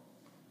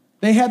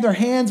 They had their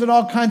hands in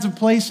all kinds of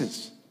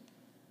places.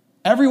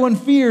 Everyone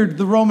feared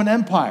the Roman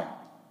Empire.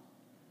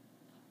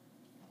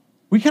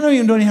 We kind of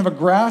even don't even have a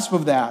grasp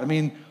of that. I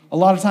mean, a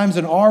lot of times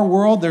in our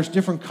world, there's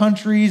different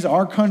countries.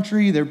 Our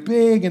country, they're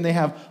big and they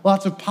have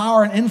lots of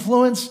power and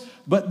influence.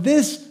 But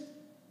this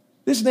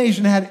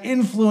nation had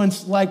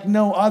influence like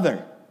no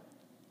other.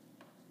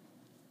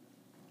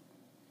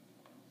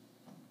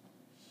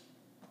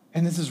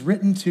 And this is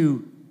written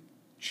to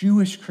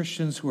Jewish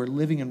Christians who are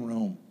living in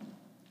Rome.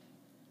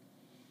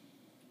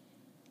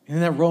 And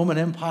in that Roman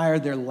Empire,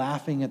 they're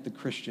laughing at the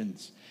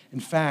Christians. In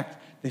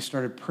fact, they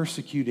started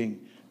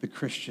persecuting the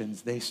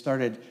Christians. They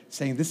started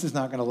saying, this is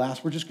not going to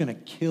last. We're just going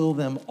to kill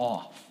them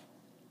off.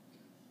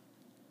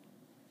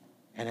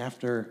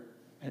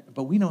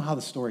 But we know how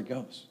the story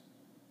goes.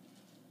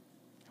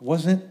 It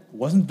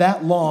wasn't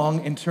that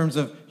long in terms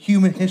of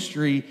human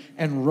history,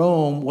 and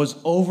Rome was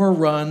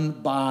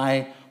overrun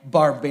by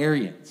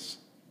barbarians.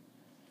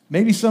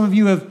 Maybe some of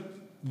you have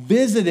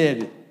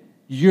visited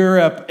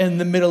Europe and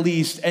the Middle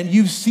East, and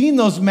you've seen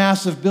those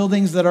massive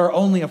buildings that are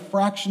only a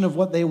fraction of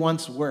what they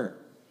once were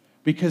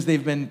because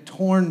they've been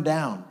torn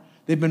down.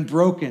 They've been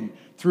broken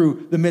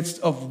through the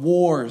midst of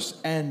wars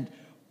and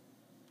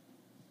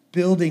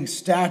building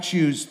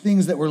statues,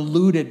 things that were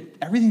looted.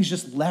 Everything's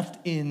just left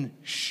in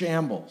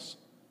shambles.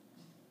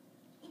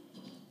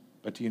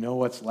 But do you know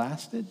what's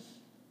lasted?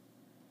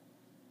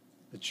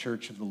 The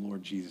church of the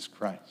Lord Jesus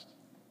Christ.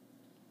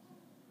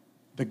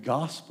 The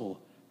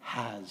gospel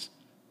has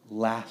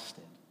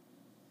lasted.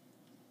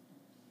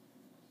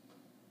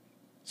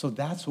 So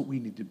that's what we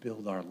need to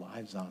build our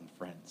lives on,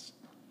 friends.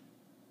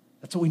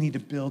 That's what we need to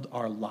build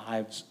our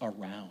lives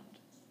around.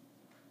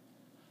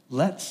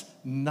 Let's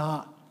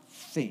not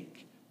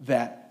think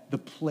that the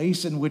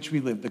place in which we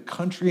live, the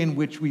country in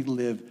which we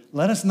live,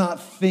 let us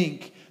not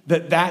think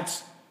that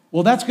that's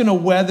going to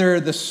weather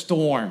the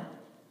storm.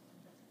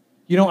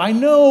 You know, I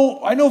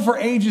know for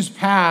ages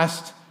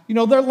past, there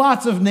are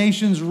lots of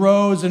nations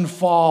rose and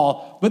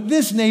fall, but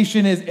this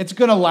nation it's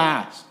going to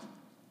last.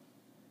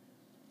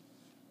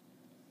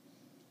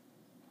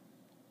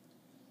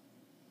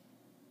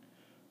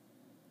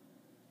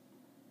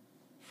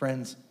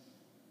 Friends,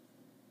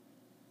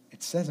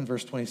 it says in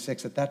verse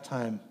 26, at that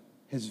time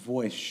his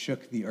voice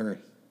shook the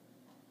earth.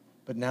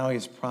 But now he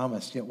has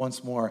promised, yet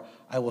once more,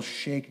 I will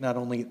shake not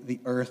only the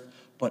earth,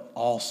 but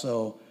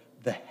also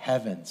the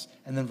heavens.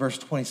 And then verse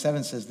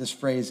 27 says this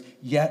phrase,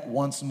 yet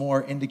once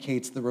more,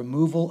 indicates the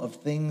removal of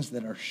things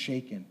that are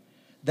shaken.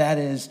 That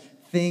is,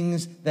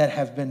 things that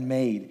have been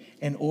made,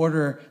 in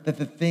order that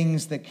the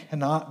things that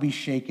cannot be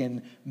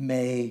shaken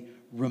may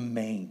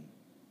remain.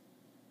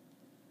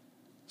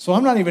 So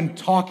I'm not even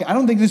talking, I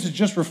don't think this is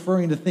just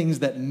referring to things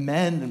that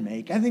men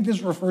make. I think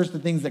this refers to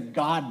things that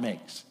God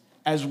makes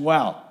as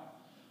well.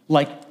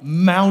 Like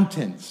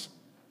mountains,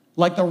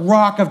 like the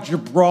Rock of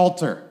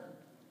Gibraltar.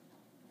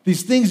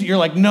 These things that you're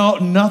like, no,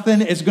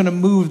 nothing is going to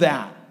move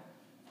that.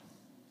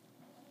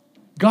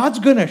 God's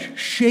going to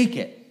shake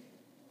it.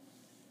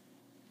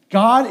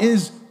 God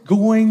is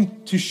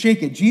going to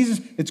shake it.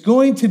 It's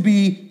going to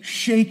be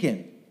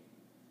shaken.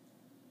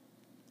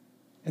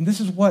 And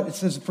this is what it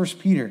says in 1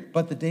 Peter,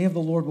 but the day of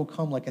the Lord will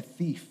come like a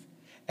thief.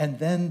 And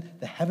then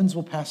the heavens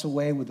will pass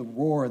away with a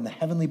roar, and the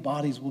heavenly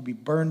bodies will be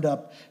burned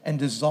up and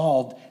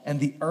dissolved, and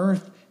the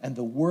earth and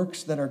the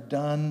works that are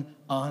done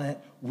on it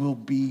will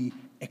be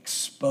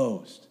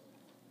exposed.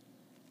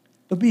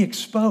 They'll be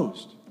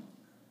exposed.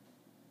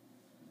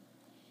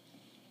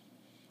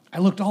 I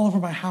looked all over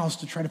my house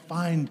to try to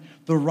find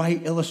the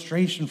right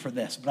illustration for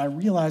this, but I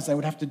realized I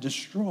would have to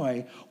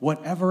destroy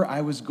whatever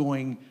I was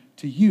going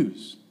to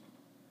use.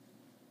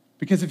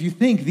 Because if you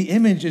think the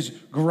image is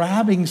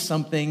grabbing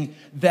something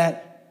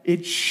that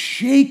it's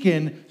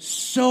shaken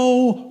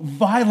so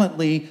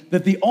violently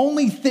that the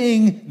only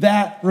thing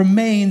that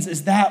remains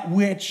is that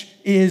which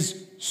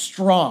is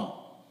strong.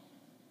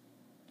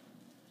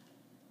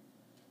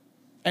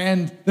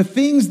 And the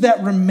things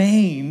that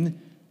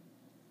remain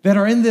that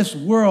are in this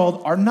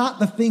world are not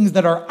the things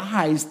that our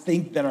eyes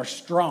think that are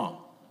strong.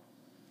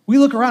 We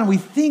look around and we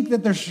think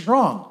that they're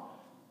strong.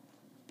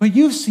 But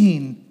you've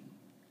seen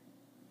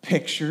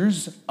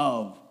pictures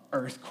of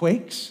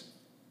earthquakes.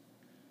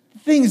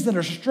 Things that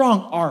are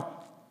strong are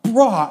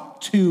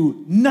brought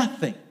to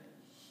nothing.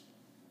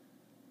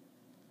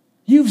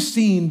 You've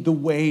seen the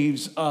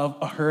waves of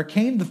a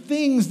hurricane. The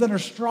things that are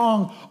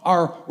strong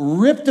are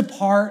ripped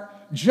apart,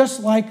 just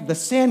like the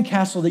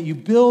sandcastle that you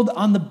build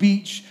on the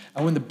beach,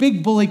 and when the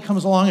big bully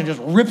comes along and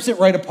just rips it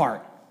right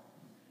apart.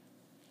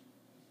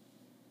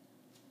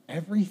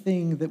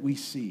 Everything that we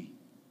see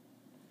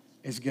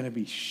is going to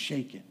be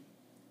shaken.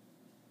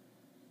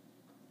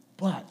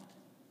 But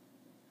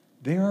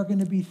there are going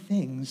to be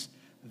things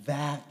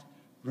that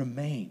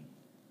remain.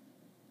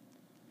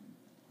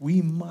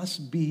 We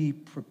must be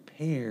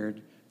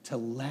prepared to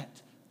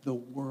let the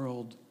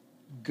world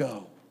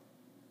go.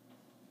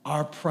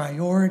 Our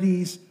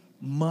priorities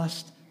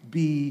must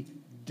be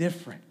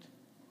different.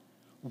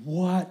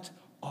 What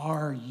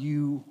are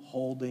you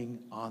holding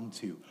on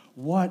to?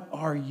 What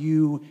are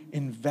you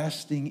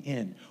investing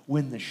in?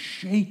 When the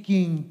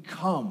shaking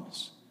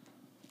comes,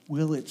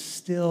 will it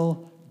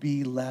still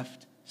be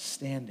left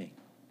standing?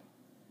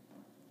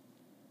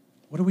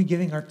 What are we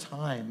giving our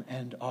time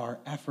and our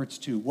efforts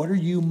to? What are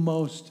you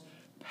most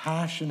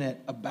passionate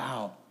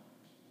about?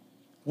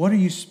 What are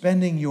you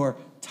spending your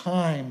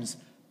time,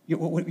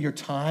 your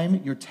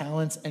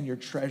talents, and your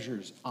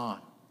treasures on?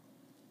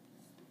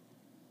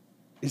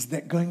 Is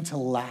that going to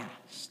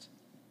last?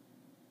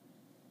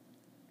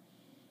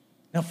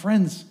 Now,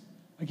 friends,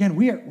 again,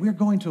 we're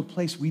going to a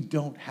place we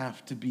don't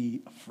have to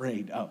be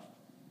afraid of.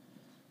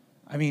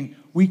 I mean,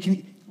 we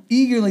can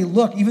eagerly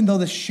look, even though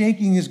the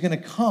shaking is going to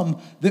come,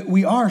 that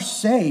we are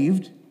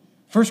saved.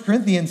 1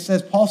 Corinthians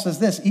says, Paul says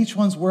this, each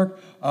one's work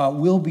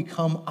will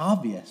become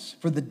obvious,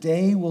 for the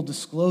day will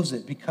disclose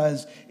it,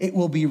 because it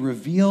will be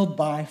revealed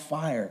by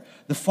fire.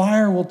 The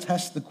fire will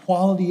test the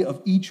quality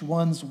of each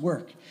one's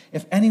work.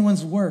 If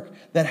anyone's work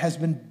that has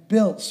been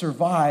built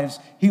survives,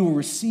 he will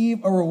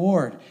receive a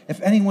reward.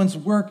 If anyone's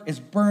work is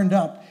burned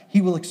up,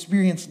 he will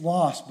experience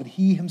loss, but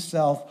he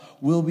himself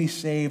will be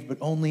saved, but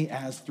only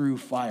as through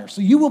fire.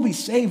 So you will be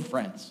saved,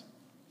 friends.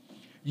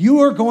 You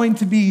are going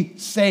to be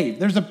saved.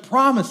 There's a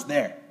promise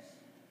there.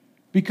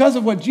 Because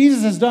of what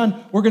Jesus has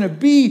done, we're going to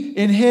be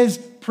in his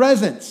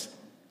presence.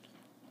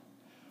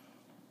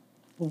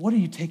 But what are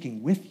you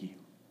taking with you?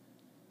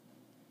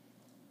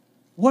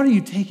 What are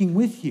you taking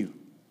with you?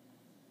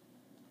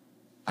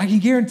 I can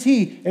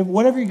guarantee if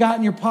whatever you got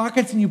in your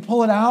pockets and you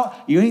pull it out,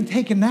 you ain't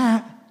taking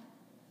that.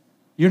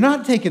 You're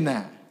not taking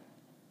that.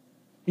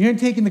 You ain't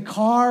taking the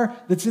car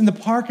that's in the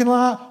parking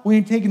lot. We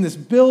ain't taking this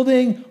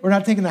building. We're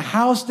not taking the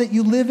house that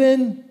you live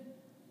in.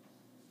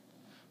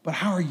 But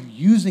how are you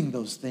using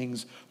those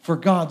things for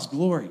God's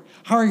glory?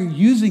 How are you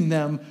using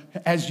them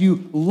as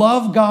you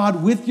love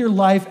God with your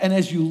life and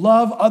as you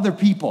love other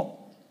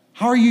people?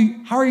 How are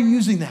you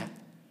using that?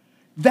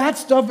 That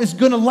stuff is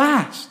going to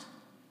last.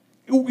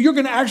 You're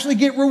going to actually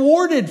get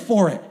rewarded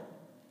for it.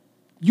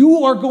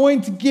 You are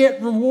going to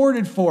get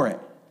rewarded for it.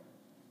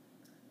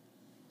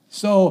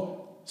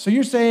 So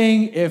you're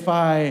saying if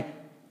I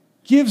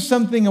give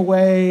something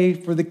away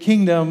for the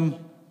kingdom,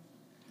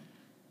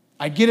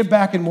 I get it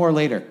back and more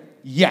later.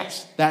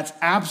 Yes, that's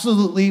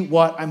absolutely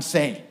what I'm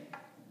saying.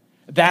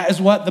 That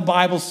is what the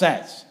Bible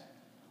says.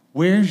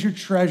 Where's your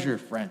treasure,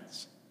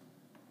 friends?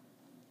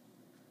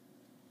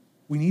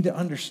 We need to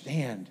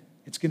understand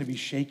it's going to be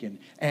shaken.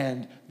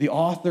 And the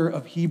author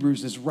of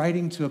Hebrews is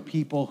writing to a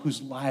people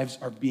whose lives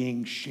are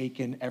being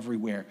shaken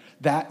everywhere.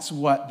 That's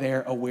what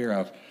they're aware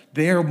of.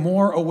 They're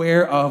more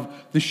aware of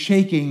the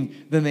shaking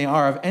than they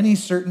are of any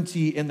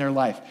certainty in their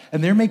life.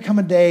 And there may come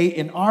a day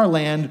in our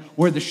land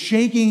where the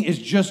shaking is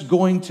just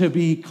going to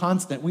be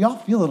constant. We all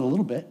feel it a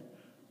little bit.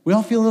 We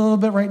all feel it a little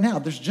bit right now.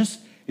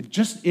 It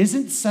just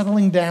isn't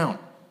settling down.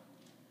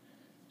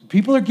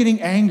 People are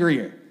getting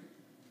angrier.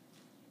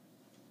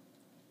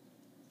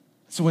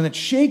 So when the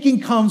shaking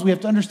comes, we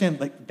have to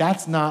understand,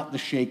 that's not the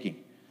shaking.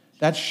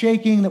 That's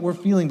shaking that we're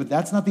feeling, but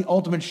that's not the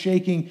ultimate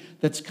shaking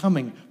that's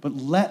coming. But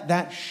let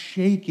that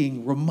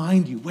shaking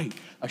remind you, wait,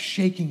 a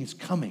shaking is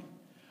coming.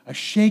 A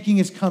shaking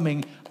is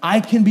coming.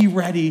 I can be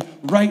ready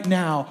right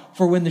now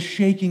for when the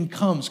shaking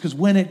comes, because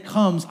when it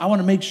comes, I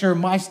want to make sure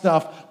my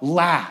stuff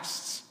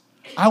lasts.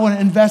 I want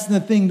to invest in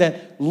the thing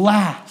that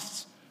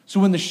lasts.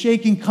 So when the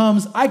shaking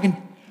comes, I can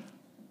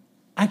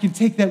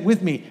take that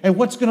with me. And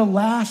what's going to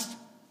last?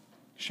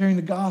 Sharing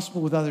the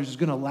gospel with others is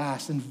going to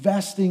last.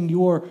 Investing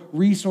your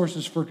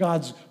resources for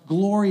God's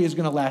glory is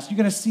going to last. You're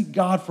going to seek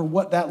God for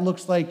what that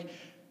looks like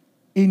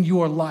in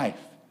your life.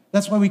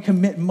 That's why we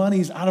commit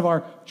monies out of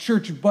our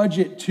church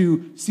budget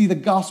to see the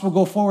gospel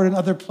go forward in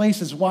other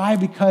places. Why?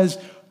 Because,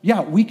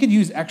 we could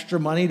use extra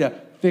money to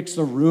fix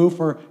the roof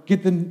or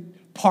get the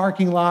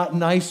parking lot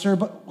nicer,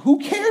 but who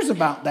cares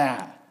about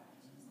that?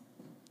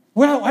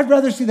 Well, I'd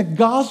rather see the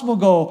gospel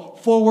go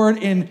forward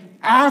in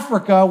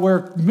Africa,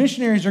 where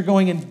missionaries are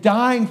going and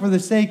dying for the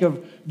sake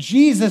of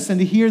Jesus, and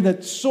to hear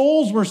that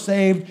souls were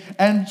saved.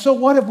 And so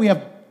what if we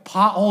have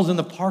potholes in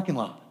the parking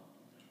lot?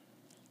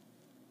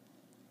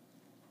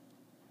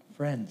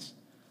 Friends,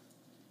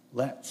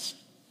 let's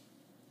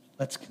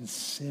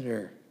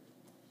consider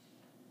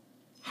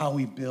how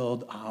we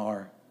build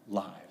our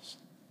lives.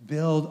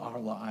 Build our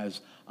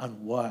lives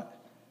on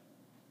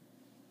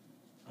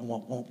and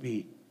what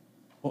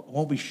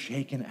won't be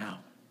shaken out.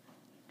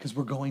 Because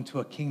we're going to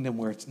a kingdom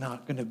where it's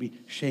not going to be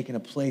shaken, a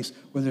place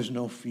where there's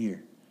no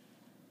fear.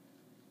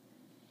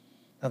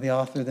 Now the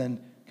author then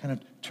kind of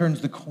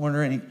turns the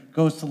corner and he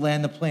goes to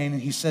land the plane,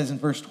 and he says in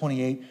verse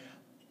 28,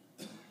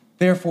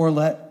 therefore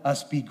let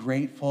us be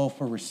grateful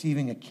for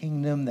receiving a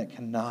kingdom that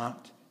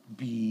cannot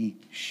be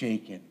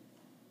shaken.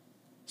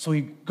 So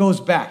he goes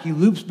back, he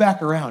loops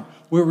back around.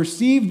 We'll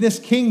receive this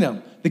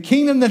kingdom, the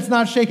kingdom that's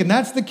not shaken.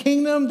 That's the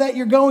kingdom that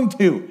you're going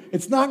to.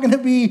 It's not going to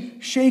be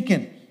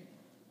shaken.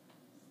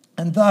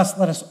 And thus,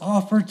 let us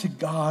offer to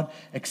God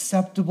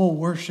acceptable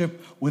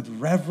worship with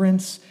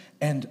reverence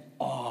and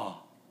awe.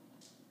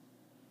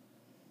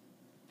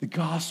 The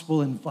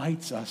gospel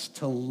invites us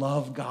to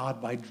love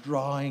God by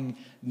drawing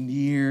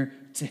near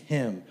to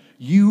him.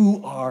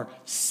 You are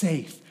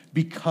safe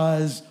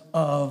because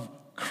of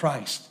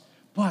Christ.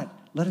 But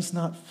let us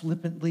not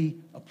flippantly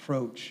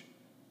approach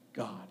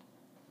God.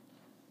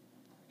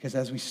 Because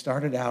as we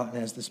started out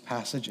and as this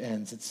passage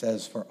ends, it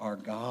says, for our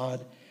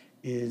God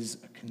is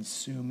a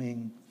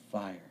consuming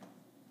fire.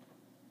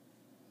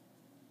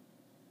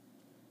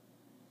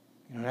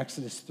 In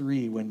Exodus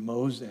 3, when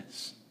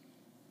Moses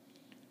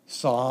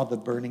saw the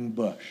burning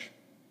bush,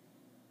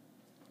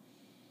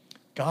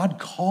 God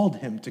called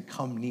him to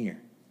come near.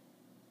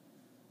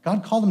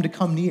 God called him to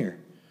come near.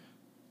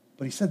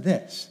 But he said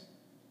this,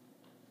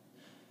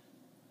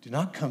 do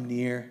not come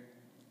near,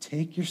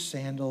 take your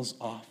sandals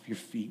off your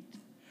feet,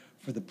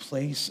 for the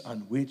place on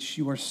which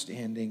you are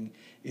standing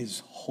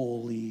is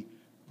holy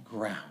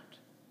ground.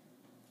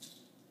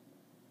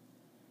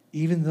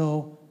 Even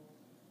though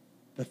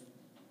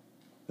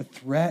the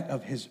threat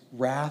of his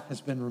wrath has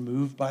been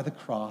removed by the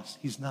cross,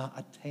 he's not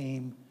a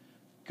tame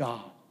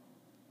God.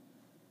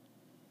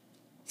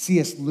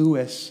 C.S.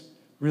 Lewis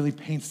really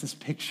paints this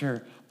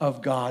picture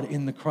of God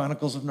in the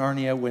Chronicles of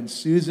Narnia when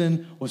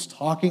Susan was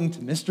talking to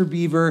Mr.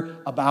 Beaver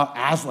about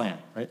Aslan,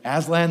 right?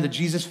 Aslan, the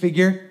Jesus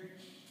figure.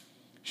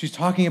 She's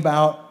talking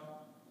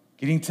about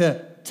getting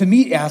to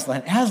meet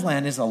Aslan.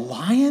 Aslan is a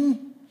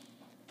lion?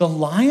 The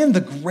lion,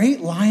 the great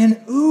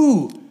lion?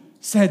 Ooh,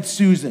 said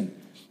Susan.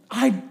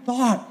 I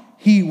thought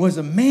he was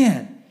a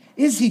man.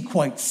 Is he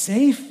quite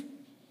safe?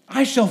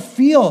 I shall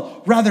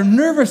feel rather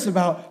nervous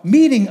about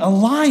meeting a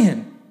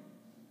lion.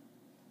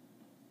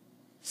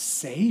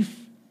 Safe?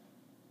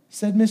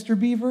 Said Mr.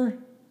 Beaver.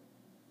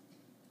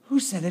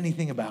 Who said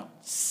anything about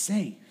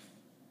safe?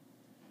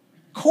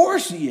 Of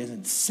course he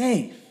isn't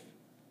safe,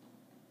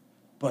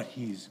 but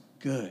he's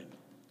good.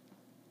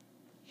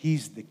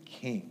 He's the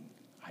king,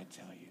 I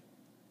tell you.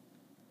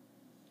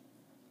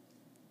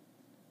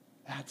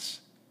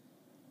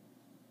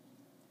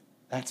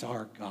 That's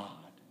our God.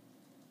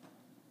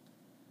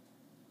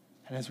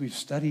 And as we've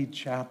studied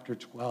chapter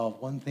 12,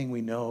 one thing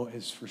we know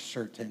is for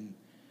certain,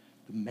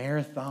 the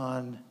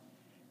marathon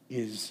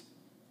is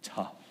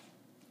tough.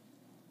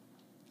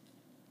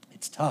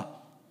 It's tough.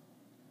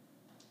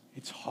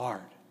 It's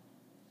hard.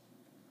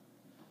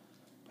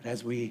 But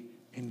as we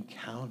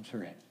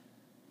encounter it,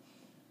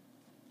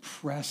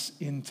 press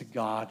into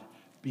God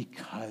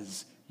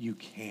because you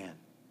can.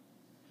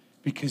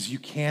 Because you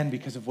can,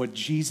 because of what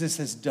Jesus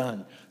has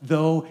done.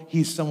 Though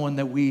he's someone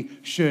that we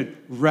should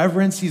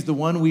reverence, he's the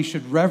one we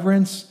should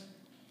reverence.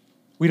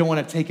 We don't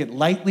want to take it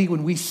lightly.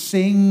 When we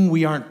sing,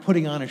 we aren't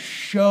putting on a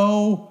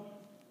show.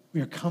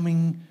 We are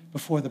coming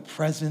before the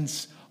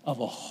presence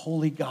of a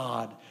holy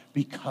God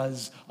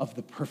because of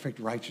the perfect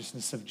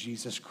righteousness of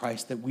Jesus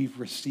Christ that we've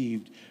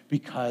received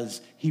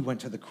because he went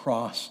to the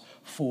cross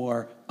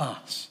for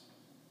us.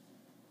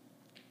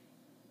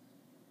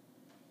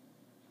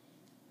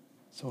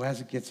 So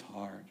as it gets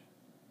hard,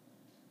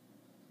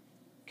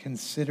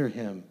 consider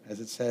him,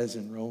 as it says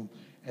in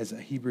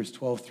Hebrews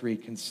 12:3,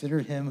 consider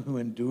him who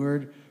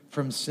endured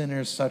from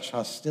sinners such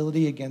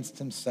hostility against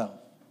himself.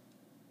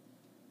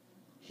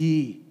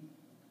 He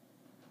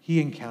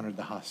encountered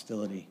the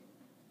hostility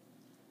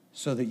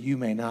so that you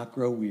may not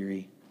grow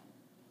weary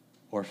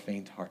or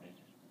faint-hearted.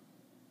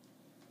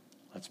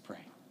 Let's pray.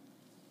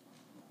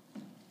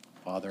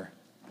 Father,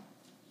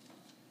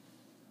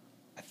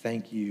 I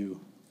thank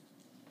you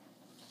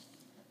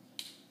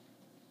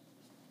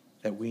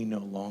that we no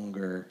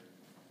longer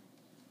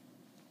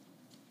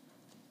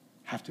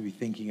have to be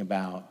thinking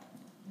about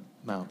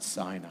Mount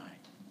Sinai.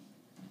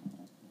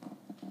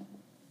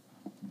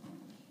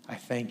 I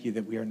thank you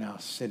that we are now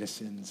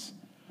citizens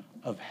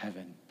of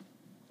heaven,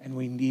 and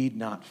we need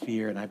not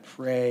fear. And I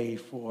pray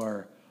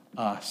for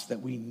us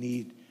that we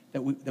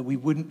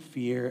wouldn't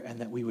fear and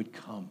that we would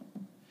come.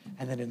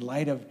 And that in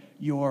light of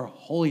your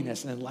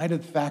holiness and in light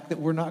of the fact that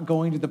we're not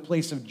going to the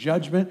place of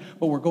judgment,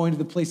 but we're going to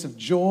the place of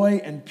joy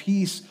and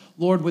peace,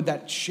 Lord, would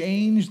that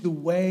change the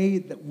way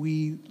that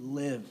we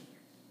live?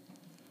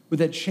 Would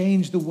that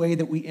change the way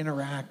that we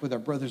interact with our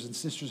brothers and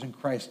sisters in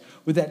Christ?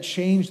 Would that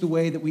change the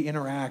way that we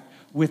interact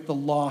with the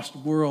lost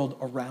world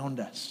around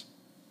us?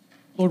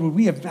 Lord, would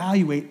we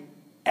evaluate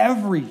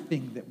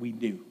everything that we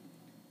do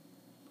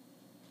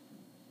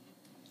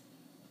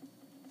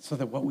so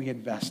that what we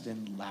invest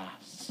in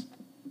lasts?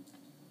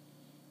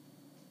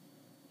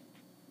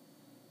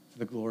 So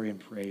the glory and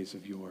praise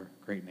of your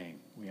great name.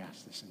 We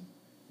ask this in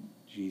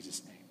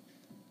Jesus' name.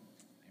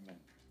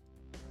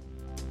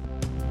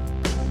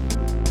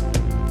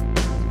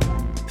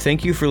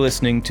 Thank you for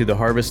listening to the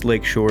Harvest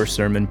Lakeshore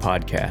Sermon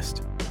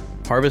Podcast.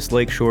 Harvest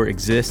Lakeshore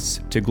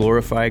exists to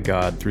glorify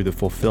God through the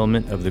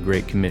fulfillment of the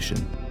Great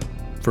Commission.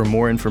 For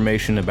more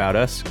information about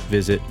us,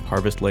 visit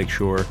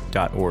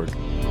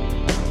harvestlakeshore.org.